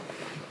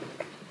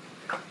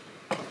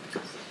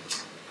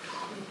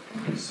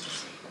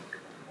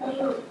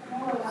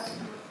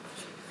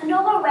 And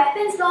all our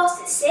weapons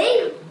lost at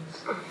sea.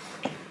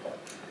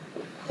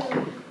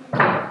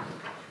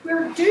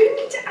 We're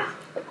doomed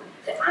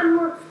and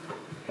we're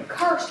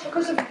cursed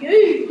because of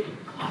you.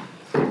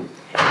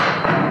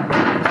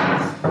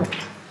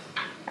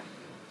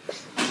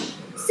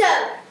 So,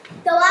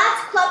 the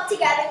lads clubbed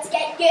together to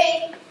get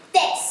you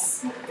this.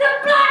 The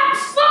black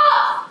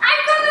spot!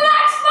 I've got the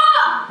black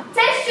spot!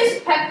 That's just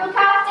pimple,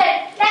 Captain.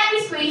 Let me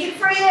squeeze it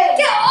for you.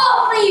 Get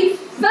off me,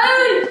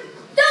 fool!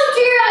 Don't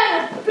you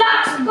realize the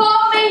black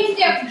spot means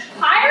you're a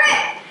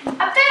pirate?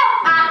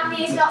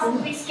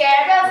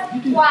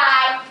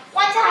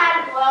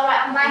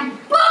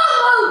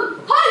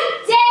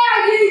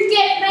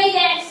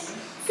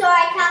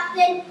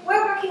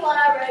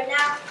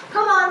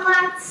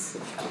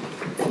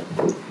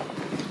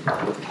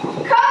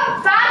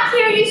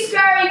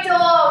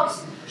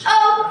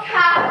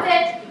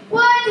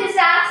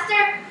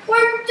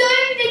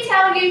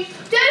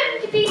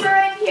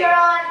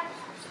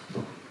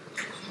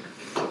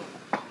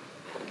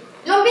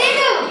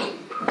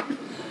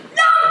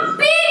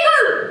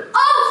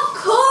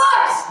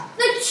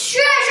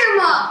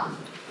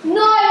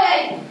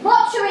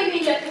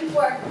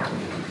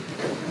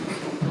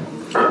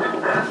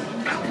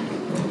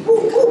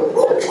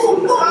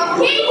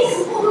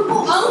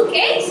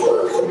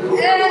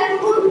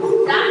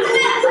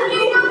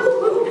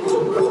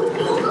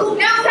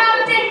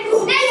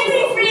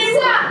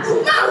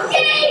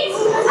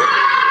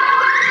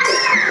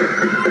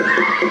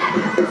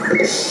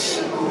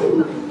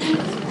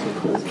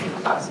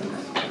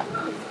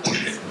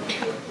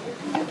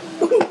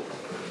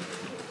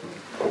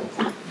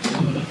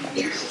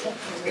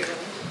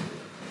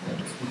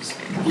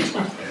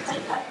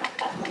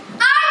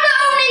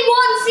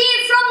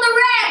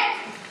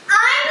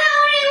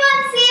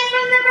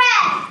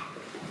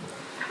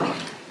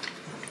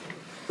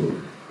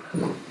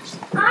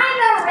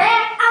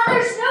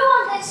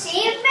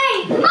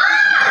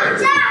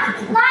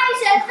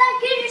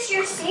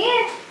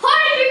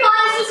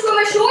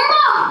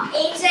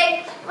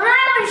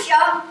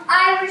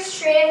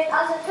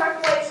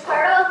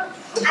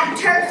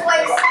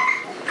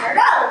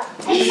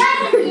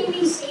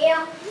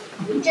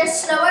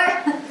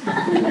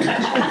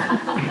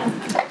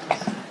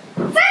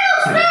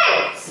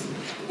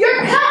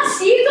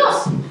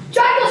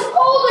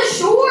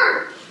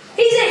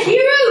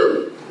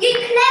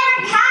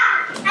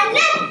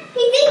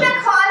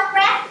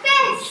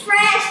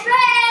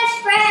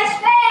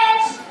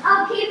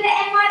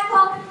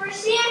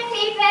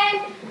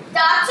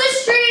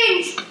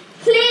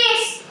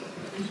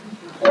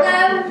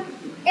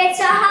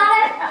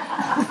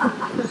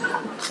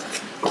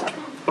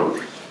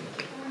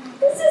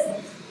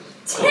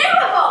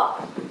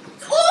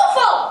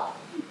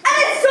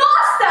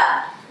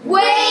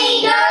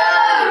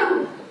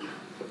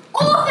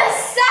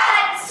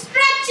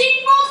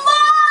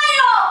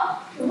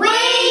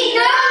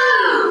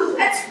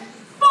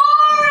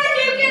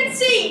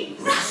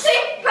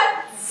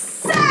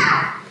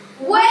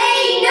 We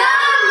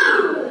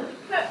know!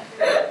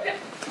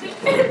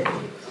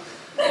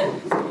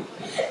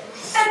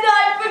 And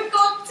I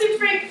forgot to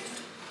bring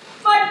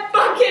my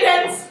bucket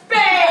and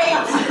spade.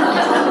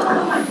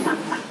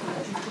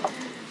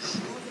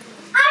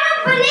 I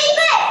don't believe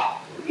it!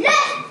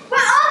 Look, we're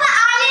on the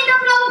island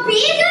of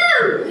Lombigu!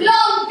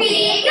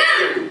 Lombigu!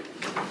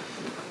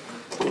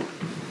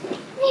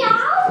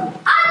 Meow.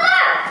 And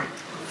look!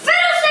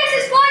 Fiddlesticks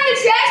has found the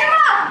treasure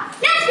map!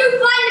 Let's go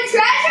find the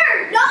treasure!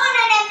 Not on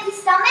an empty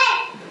stomach.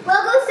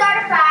 We'll go start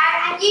a fire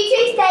and you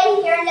two stay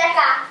here and look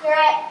after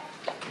it.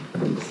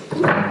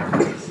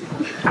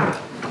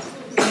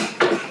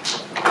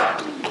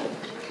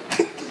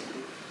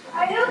 I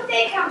hope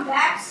they come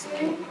back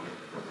soon.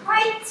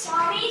 My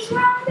tummy's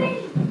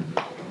rumbling.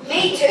 Me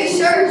too,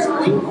 sir.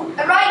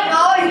 And right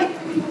now,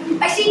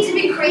 I seem to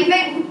be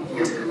craving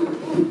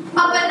a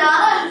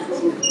banana.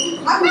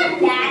 A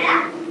banana?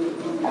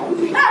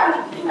 Oh,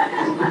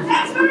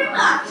 thanks very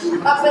much.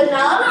 A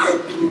banana?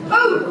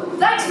 Oh,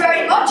 thanks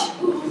very much.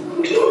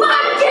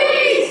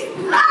 Monkeys!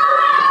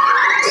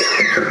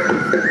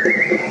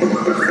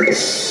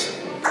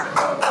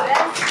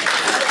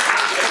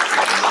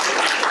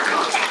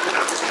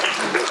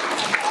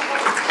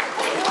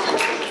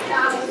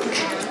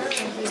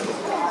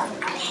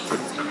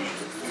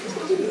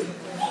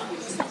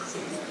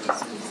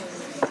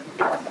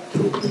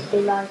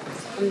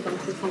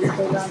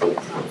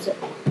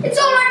 It's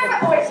all right,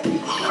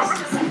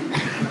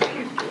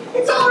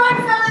 it's all right,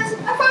 fellas.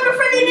 I found a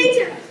friendly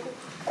nature.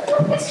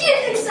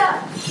 Excuse me, sir.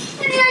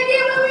 Any idea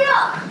where we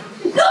are?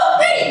 Not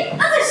me! I'm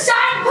the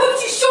signpost,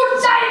 you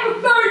short-sighted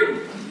buffoon!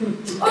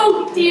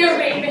 Oh dear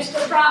me, Mr.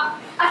 Pratt.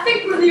 I think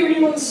we're the only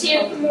ones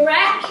saved from the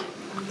wreck.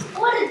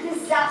 What a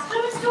disaster,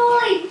 Mr.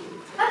 Woolley.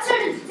 I'm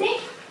starting to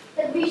think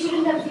that we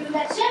shouldn't have given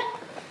that ship.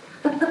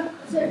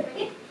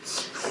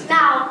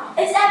 Now,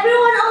 is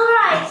everyone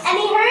alright?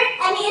 Any hurt?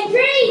 Any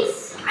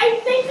injuries? I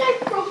think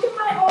I've broken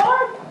my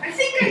arm. I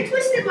think I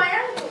twisted my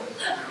ankle.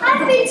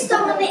 I've been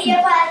stung in the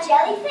ear by a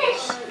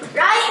jellyfish.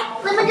 Right,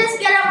 let me just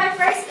get out my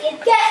first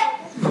aid kit.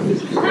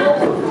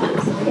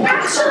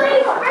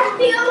 Actually, I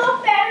feel a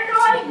lot better now.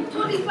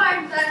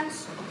 25 cents.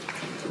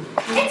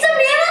 It's a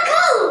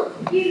miracle!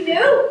 You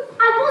knew?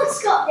 I once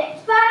got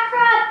nicked by a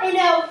crab in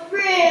a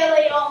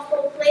really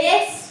awful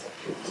place.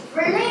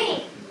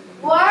 Really?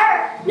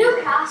 Where?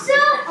 Newcastle?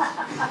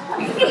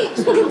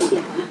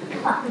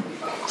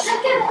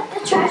 Look at the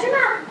treasure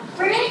map.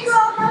 We're going to go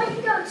up how we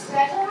can go to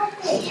treasure map.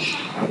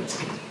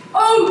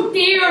 Oh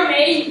dear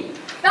me.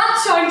 That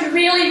sounds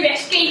really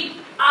risky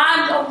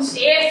and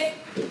unsafe.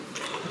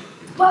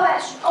 Well,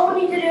 all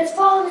we need to do is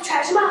follow the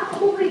treasure map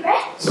and we'll be rich.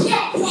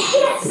 Yes!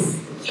 Yes!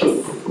 Yes!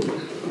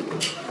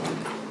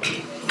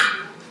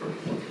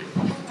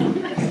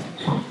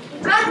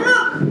 And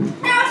look,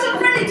 there are some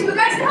friendly tour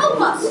guys to help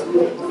us.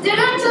 They're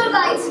not tour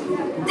guides.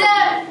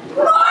 They're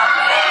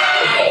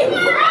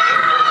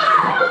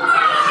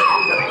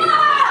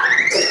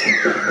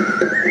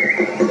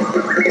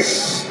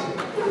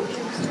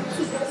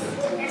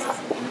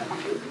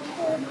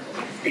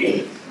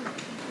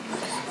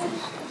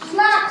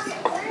Lads, it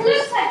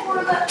looks like one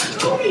of the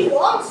only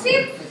ones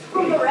saved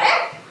from the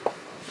wreck.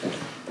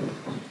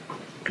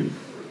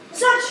 Is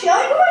that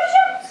showing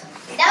worship?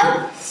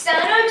 no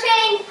sonar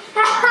chain.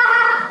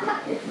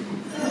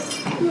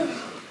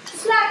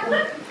 Slack,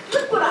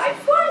 look what I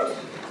found.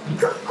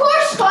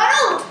 Poor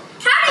Squirrel.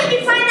 How did you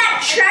find that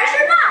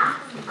treasure map?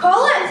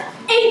 Call it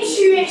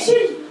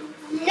intuition.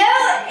 No,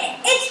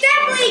 it's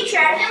definitely a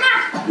treasure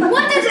map.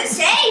 What does it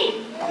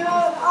say?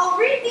 I'll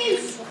read the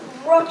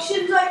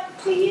instructions out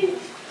to you.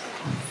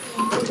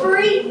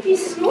 3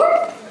 pieces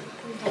north,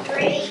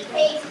 3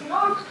 pieces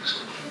north,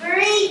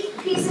 3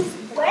 pieces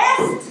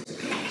west,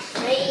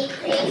 3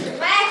 pieces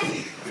west,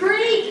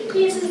 3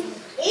 pieces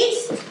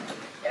east,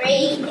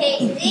 3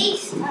 pieces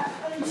east,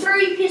 and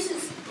 3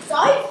 pieces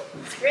south.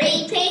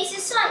 3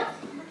 pieces south.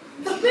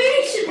 The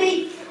booty should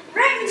be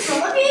right in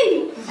front of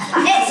you.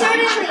 It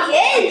certainly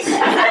is.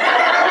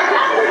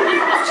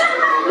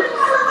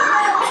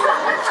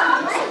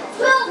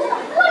 Well,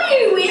 what are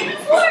you waiting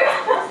for?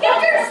 Get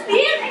your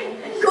speed.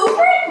 Go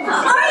for it.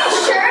 Are you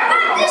sure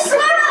about this,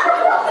 Squirrel?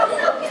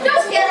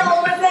 Just get on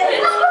with it.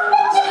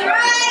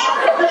 Right,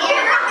 here we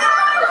go.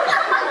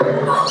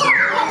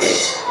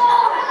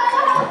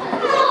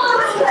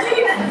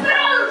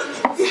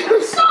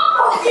 Stop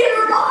walking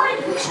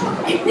around.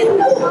 I didn't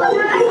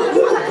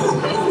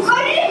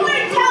want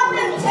to tell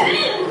them to.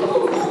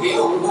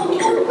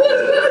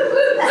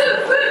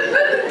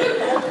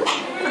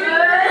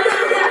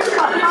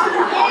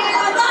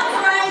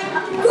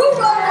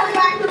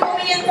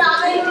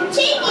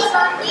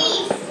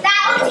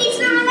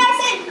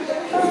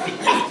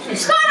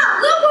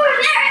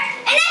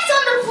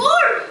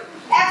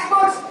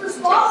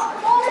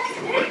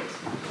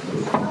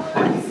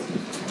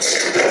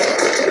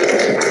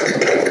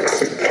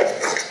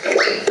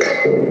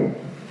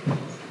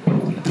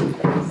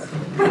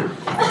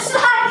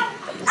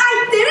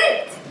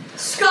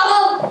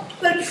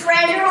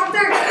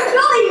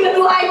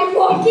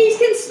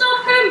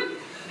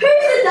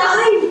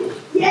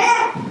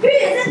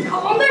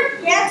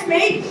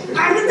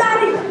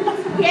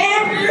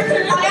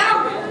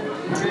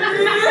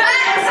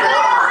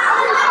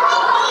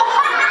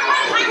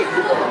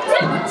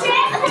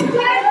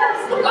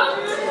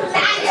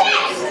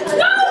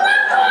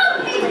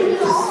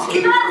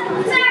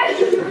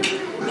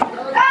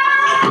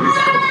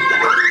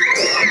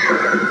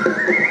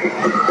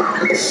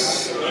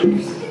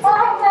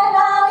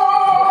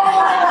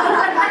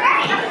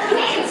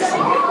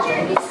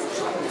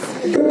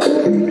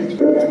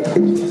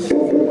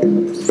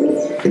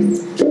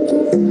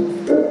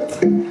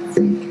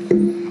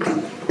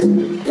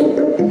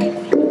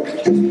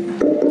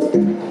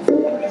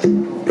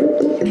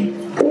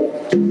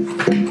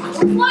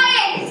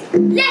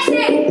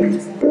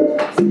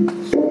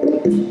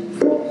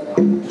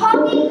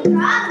 Talking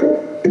drunk?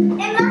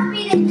 It must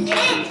be the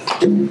kids.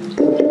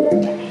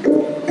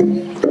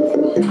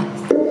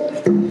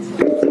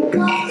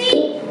 Well, see,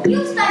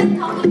 you've studied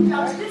talking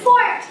drums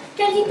before.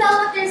 Can you tell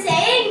what they're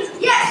saying?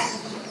 Yes!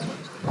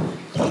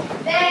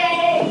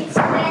 They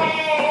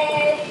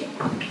say,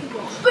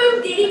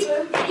 boom diddy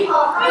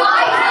hop.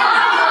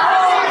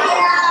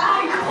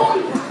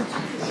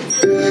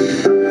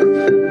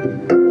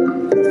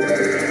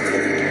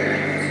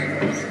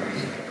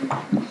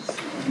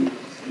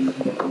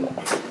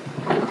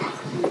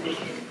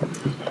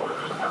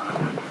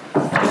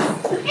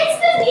 It's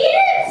the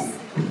natives.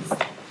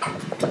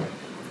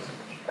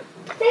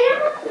 They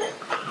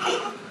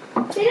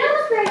don't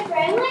look very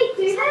friendly,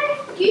 do they?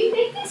 Do you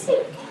think they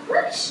speak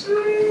English?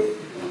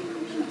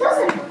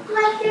 Doesn't look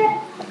like it.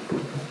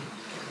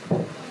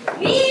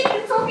 Me,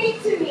 you're talking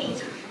to me.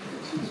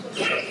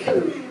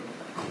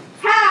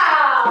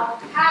 How?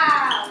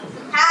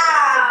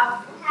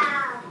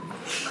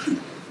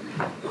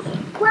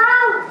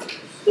 Wow,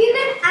 you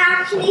can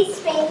actually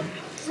speak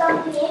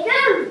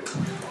Lumbago.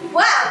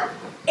 Well,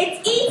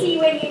 it's easy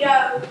when you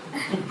know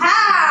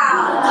how.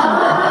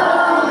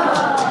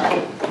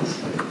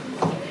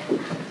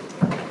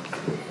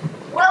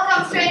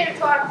 Welcome, stranger,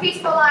 to our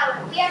peaceful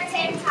island. We are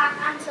Tim, Tak,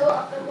 and Toe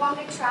of the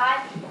Wonga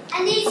tribe.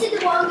 And these are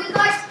the Wonga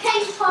guys,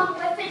 King Kong,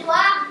 Whippet,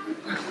 Lamb.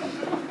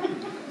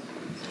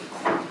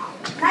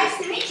 Nice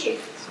to meet you.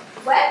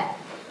 Well,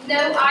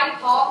 no, I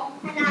Paul.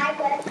 And I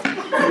Whip.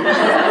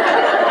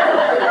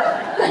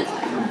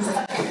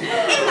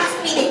 It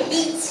must be the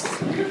heat.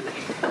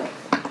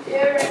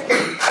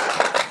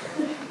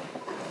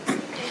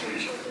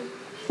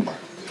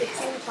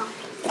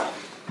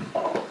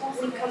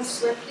 We come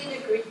swiftly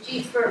to greet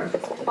you for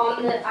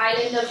on the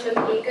island of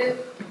Lumbago.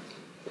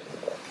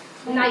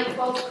 The night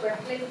falls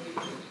quickly.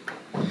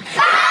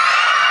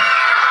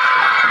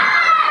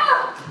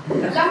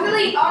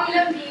 Luckily, on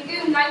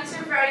Lumbago, nights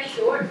are very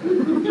short.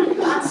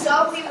 And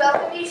so we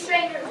welcome you,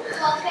 strangers.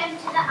 Welcome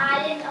to the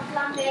island of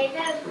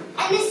Lumbago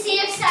and the Sea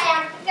of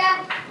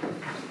Sciatica.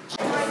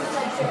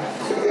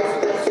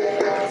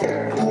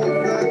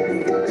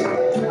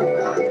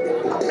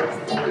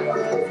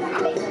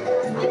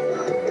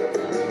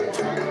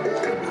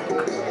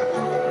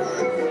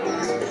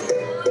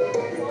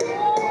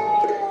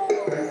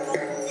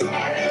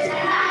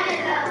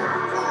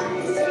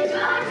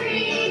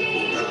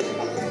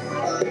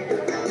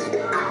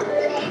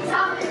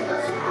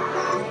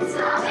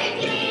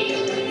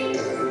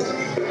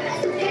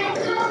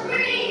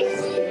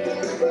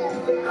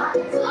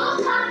 Oh!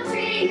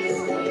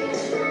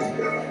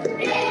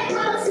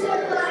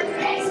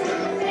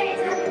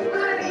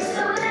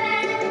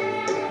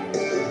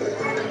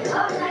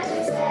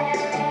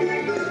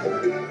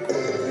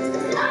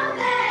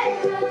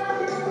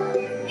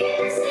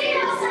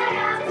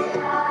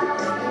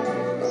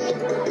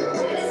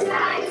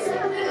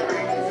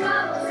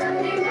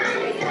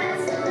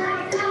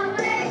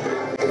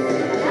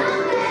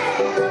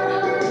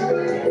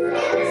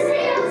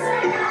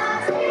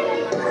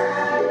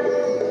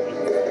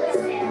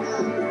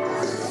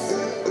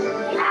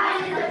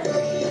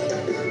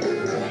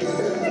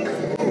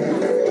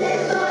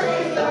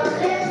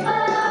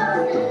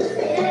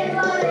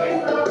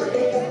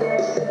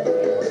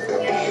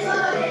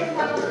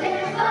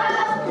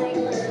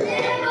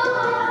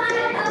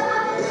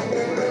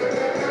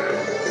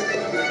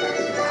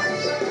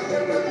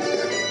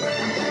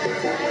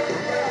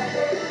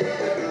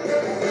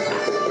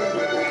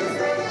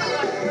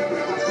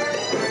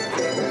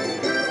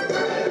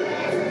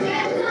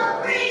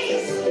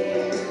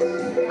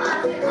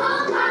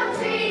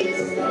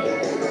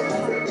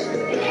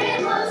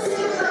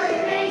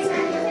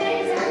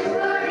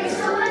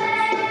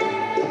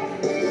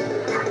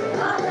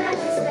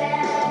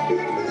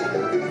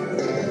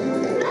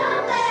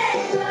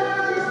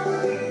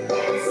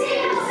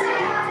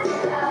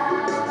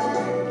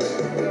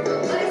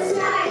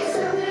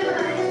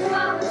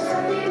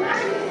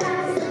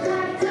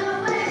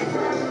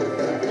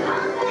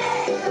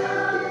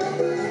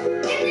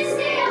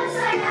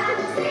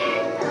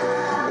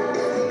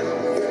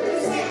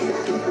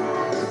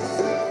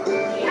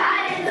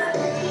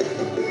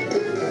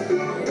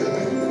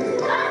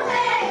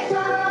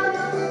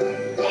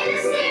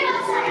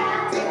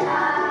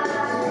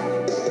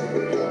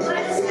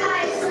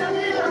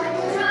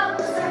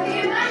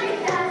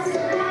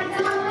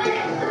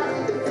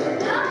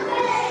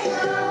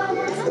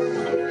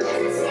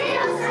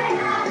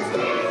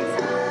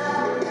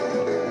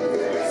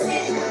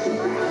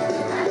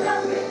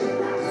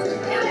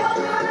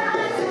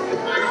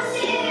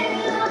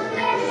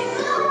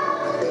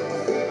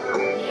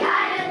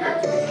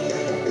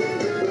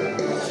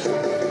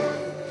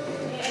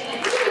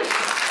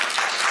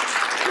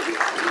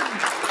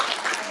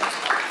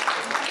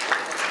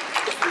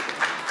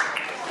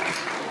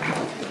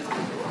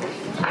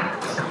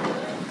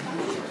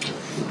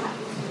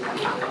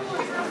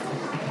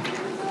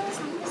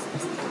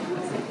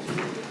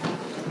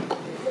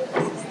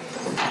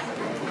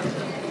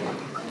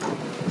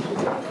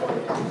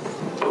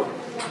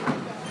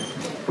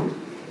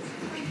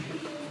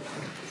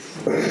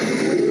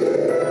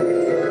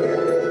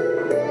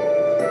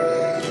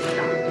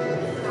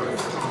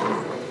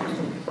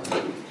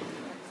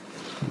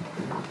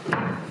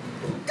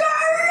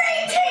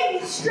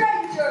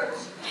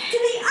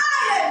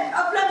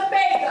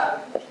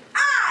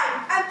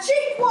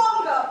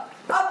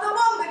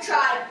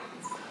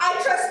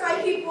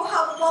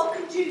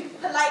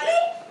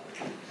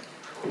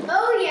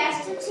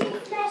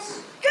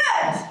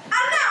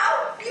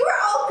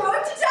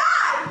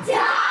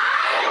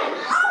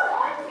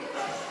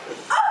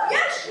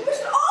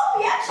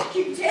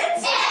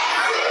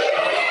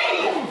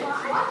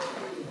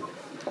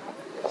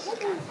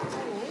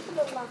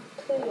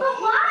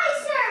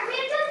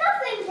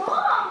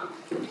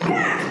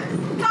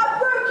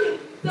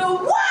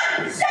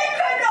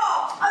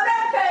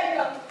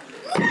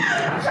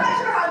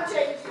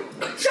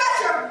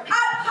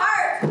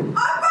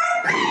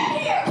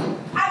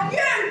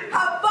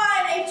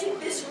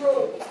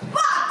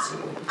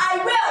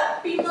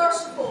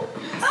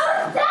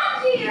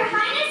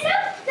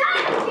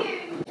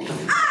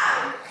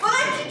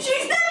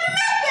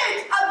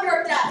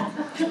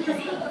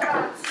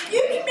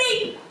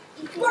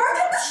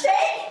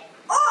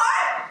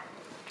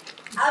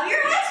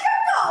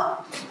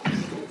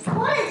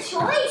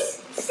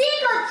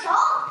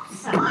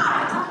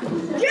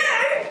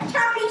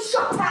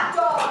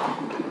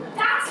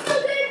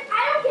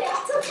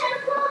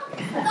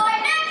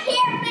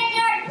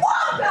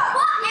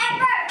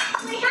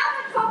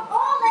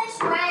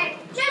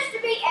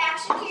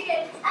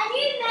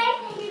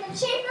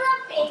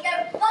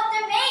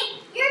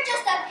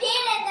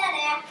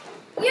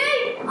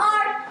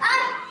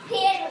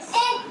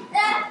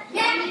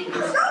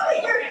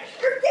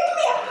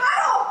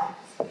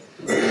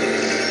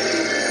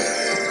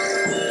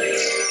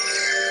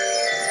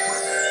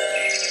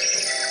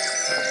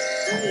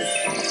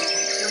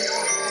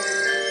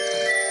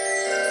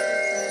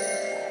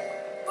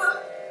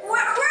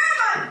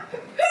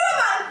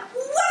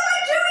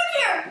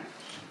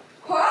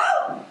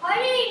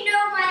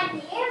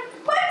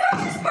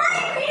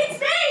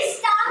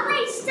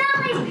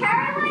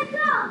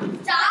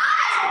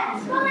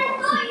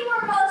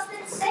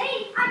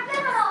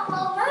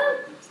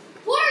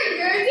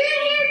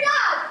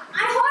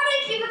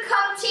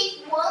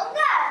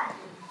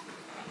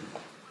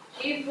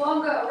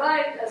 Wonga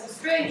arrived as a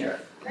stranger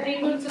many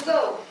moons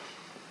ago.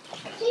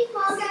 Chief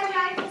Wonga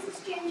arrived as a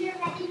stranger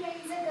many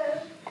moons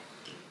ago.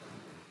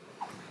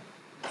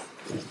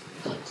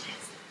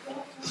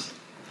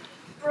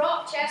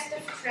 Brought chest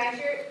of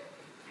treasure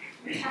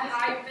to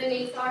hide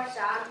beneath our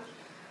sand.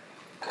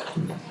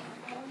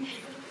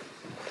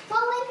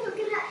 Falling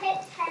coconut hit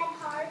head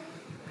hard.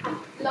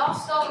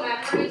 Lost all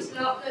memories,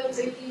 not know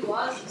who he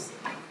was.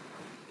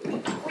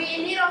 We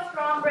need a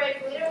strong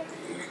brave leader.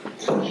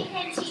 We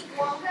and Chief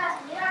Wonga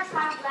knew our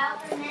tribe well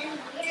for many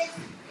years.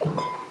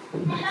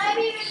 And now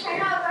we return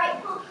our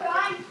rightful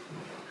crown.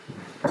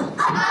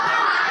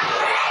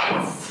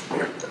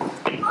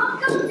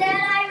 Uncle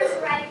Dan, I was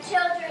right,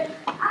 children.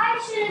 I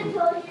should have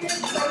told you to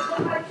break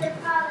about your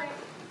father.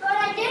 But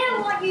I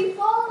didn't want you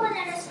following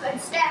in his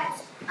footsteps.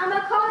 I'm a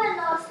common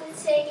lost and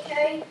say,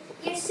 Harry.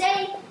 You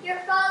say your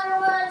father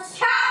was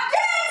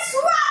Captain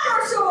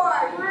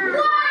Swaggersword!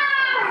 Wow!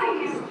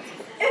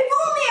 If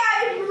only I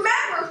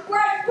remember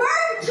where I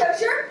buried the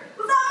treasure,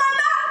 without my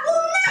map,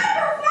 we'll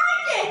never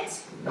find it!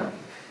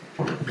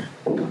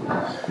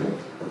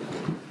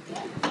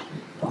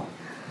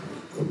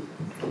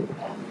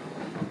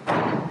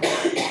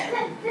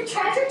 The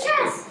treasure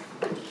chest!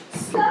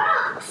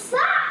 Stop!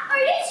 Stop!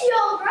 Are you two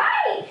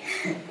alright?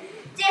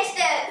 Just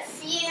a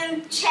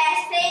few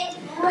chest things.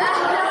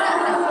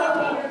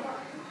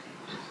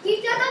 You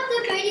dug up the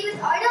booty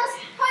without us?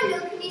 How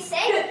low can you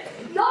say?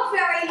 Not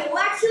very low,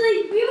 actually.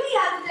 We only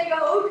had to dig a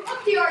hole up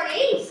to our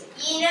knees.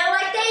 You know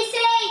what they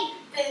say?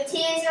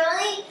 Booty is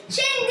only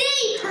chin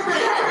deep.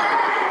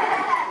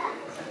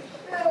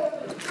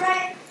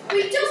 Right, we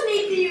just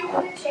need to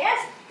open the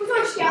chest with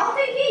our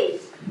skeleton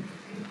keys.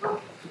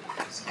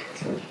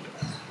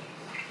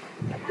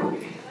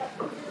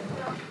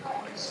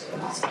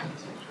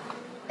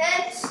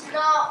 It's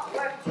not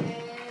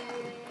working.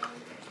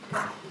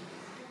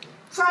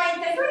 Try a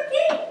different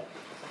key.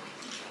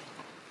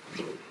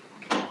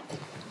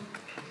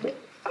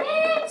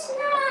 It's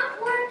not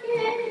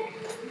working.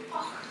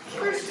 Oh,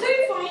 there's two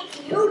funny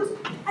keys,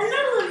 and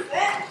none of them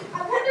fit. I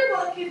wonder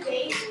what it could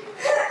be.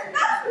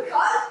 That's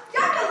because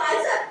Jack and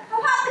Liza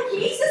have had the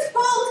keys this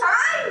whole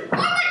time.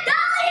 Our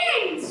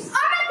medallions!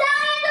 Our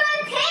medallions are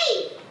the key!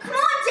 Come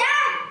on,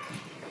 Jack!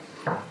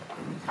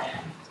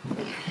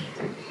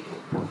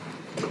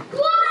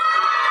 Wow!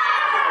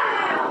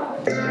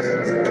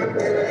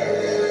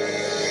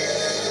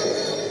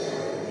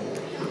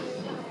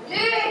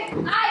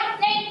 Dude, I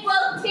think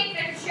we'll take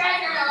the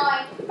treasure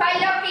now. By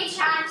lucky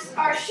chance,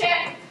 our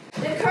ship,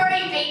 the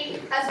Curry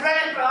Beak, has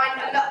run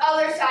aground on the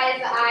other side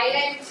of the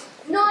island.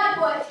 Now,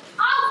 boys,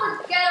 I'll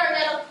forget our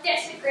little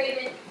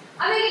disagreement.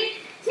 I mean,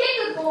 take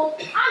a boat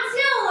and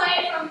sail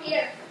away from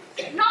here.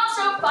 Not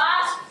so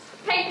fast,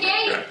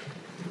 Pinky.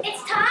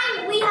 It's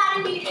time we had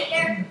a new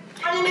leader.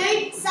 And a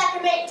new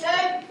second mate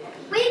too.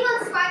 We will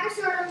swagger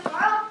sort of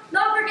tomorrow.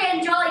 Not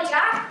forgetting Jolly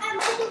Jack. And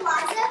Miss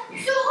Eliza.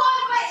 So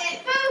hard by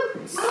info.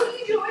 Will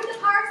you join the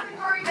Pirates of the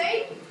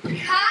Caribbean?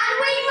 Can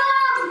we,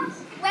 Mom?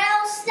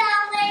 Well,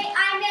 Stanley,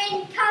 I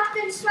mean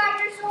Captain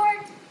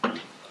Swaggersword.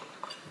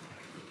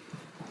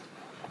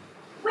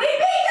 We'd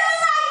be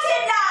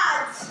delighted,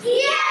 lads!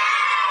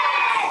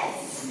 Yes!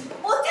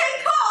 We'll take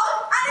Carl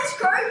and his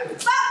crew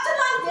back to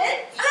London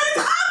and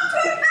then out to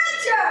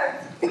adventure!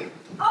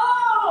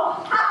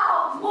 Oh,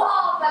 how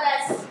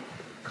marvelous!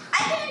 I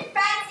didn't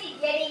fancy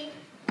getting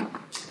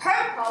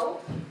purple.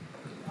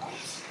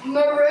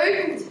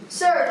 Marooned,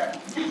 sir.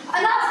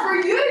 And as for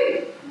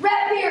you,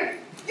 Redbeard,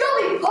 you'll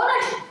be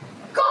punished.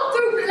 Cut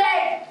through the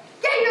leg.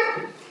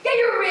 Get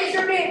your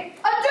razor blade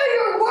and do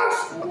your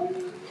worst.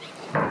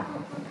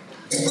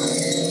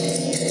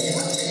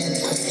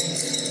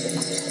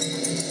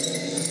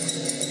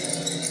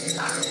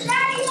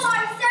 There you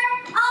are, sir.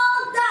 All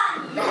done.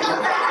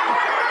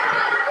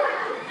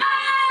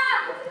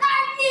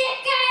 I'm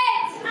naked.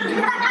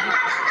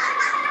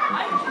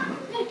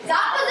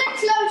 That was a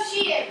close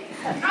shave.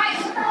 Right,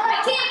 I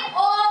came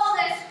all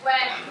this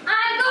way. I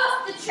lost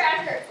the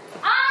treasure.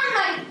 And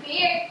my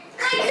beard.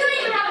 I don't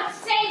even have a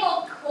single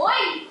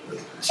coin.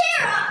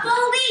 Cheer up,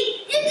 Goldie.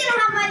 You can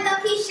have my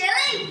lucky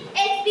shilling.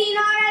 It's been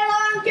on a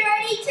long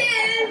journey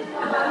too.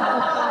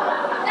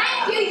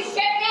 Thank you,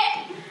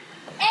 shipmate.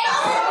 It's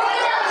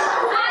real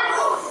and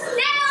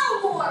still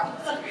warm.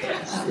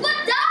 But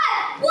Dad,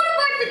 what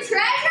about the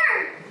treasure?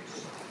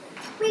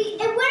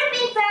 It wouldn't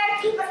be fair to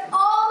keep it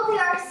all to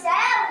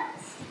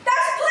ourselves.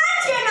 There's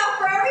plenty enough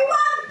for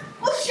everyone!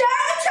 We'll share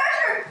the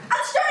treasure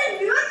and start a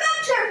new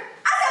adventure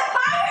as a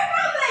pirate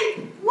family!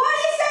 What do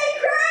you say,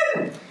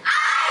 crew?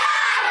 Aye,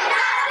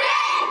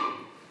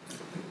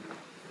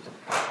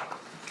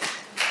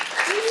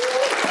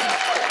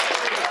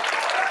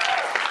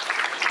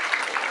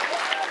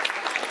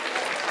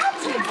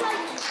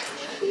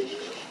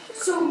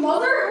 So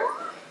mother,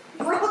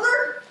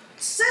 brother,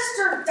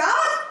 sister,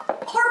 dad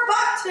are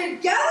back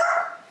together?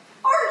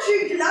 Aren't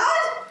you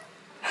glad?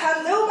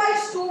 And though my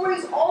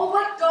story's all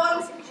but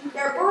done,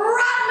 their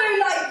brand new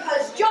life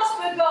has just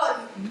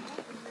begun.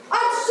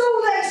 And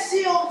so they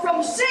sailed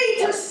from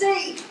sea to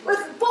sea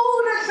with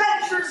bold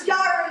adventures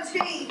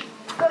guaranteed.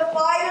 The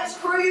finest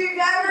crew you've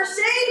ever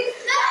seen.